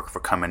Gantwork for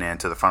coming in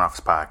to the Front Office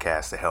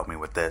Podcast to help me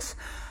with this.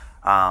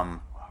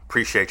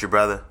 Appreciate you,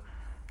 brother.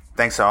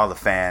 Thanks to all the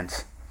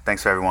fans.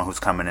 Thanks for everyone who's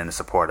coming in to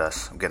support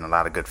us. I'm getting a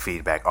lot of good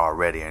feedback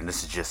already, and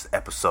this is just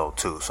episode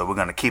 2. So we're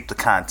going to keep the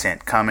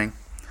content coming,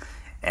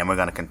 and we're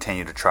going to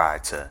continue to try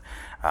to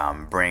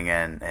bring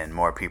in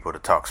more people to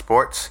talk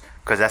sports,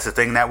 because that's the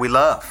thing that we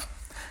love.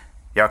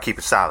 Y'all keep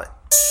it solid.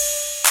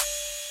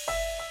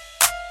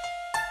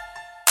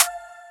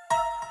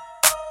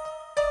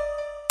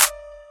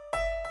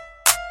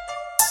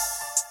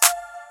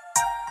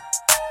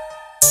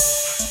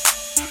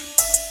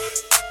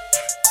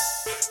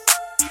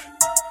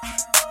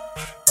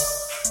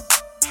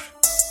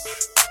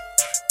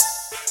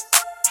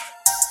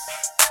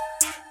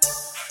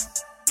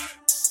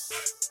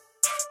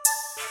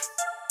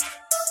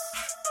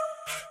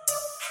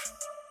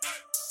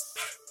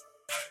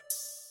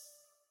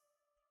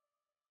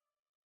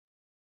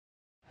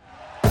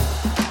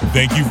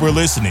 Thank you for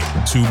listening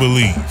to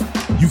Believe.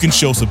 You can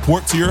show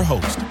support to your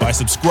host by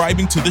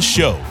subscribing to the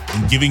show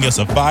and giving us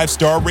a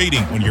 5-star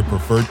rating on your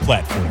preferred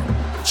platform.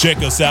 Check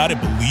us out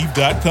at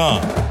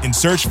Believe.com and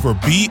search for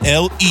BLEAV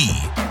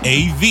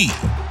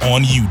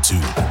on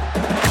YouTube.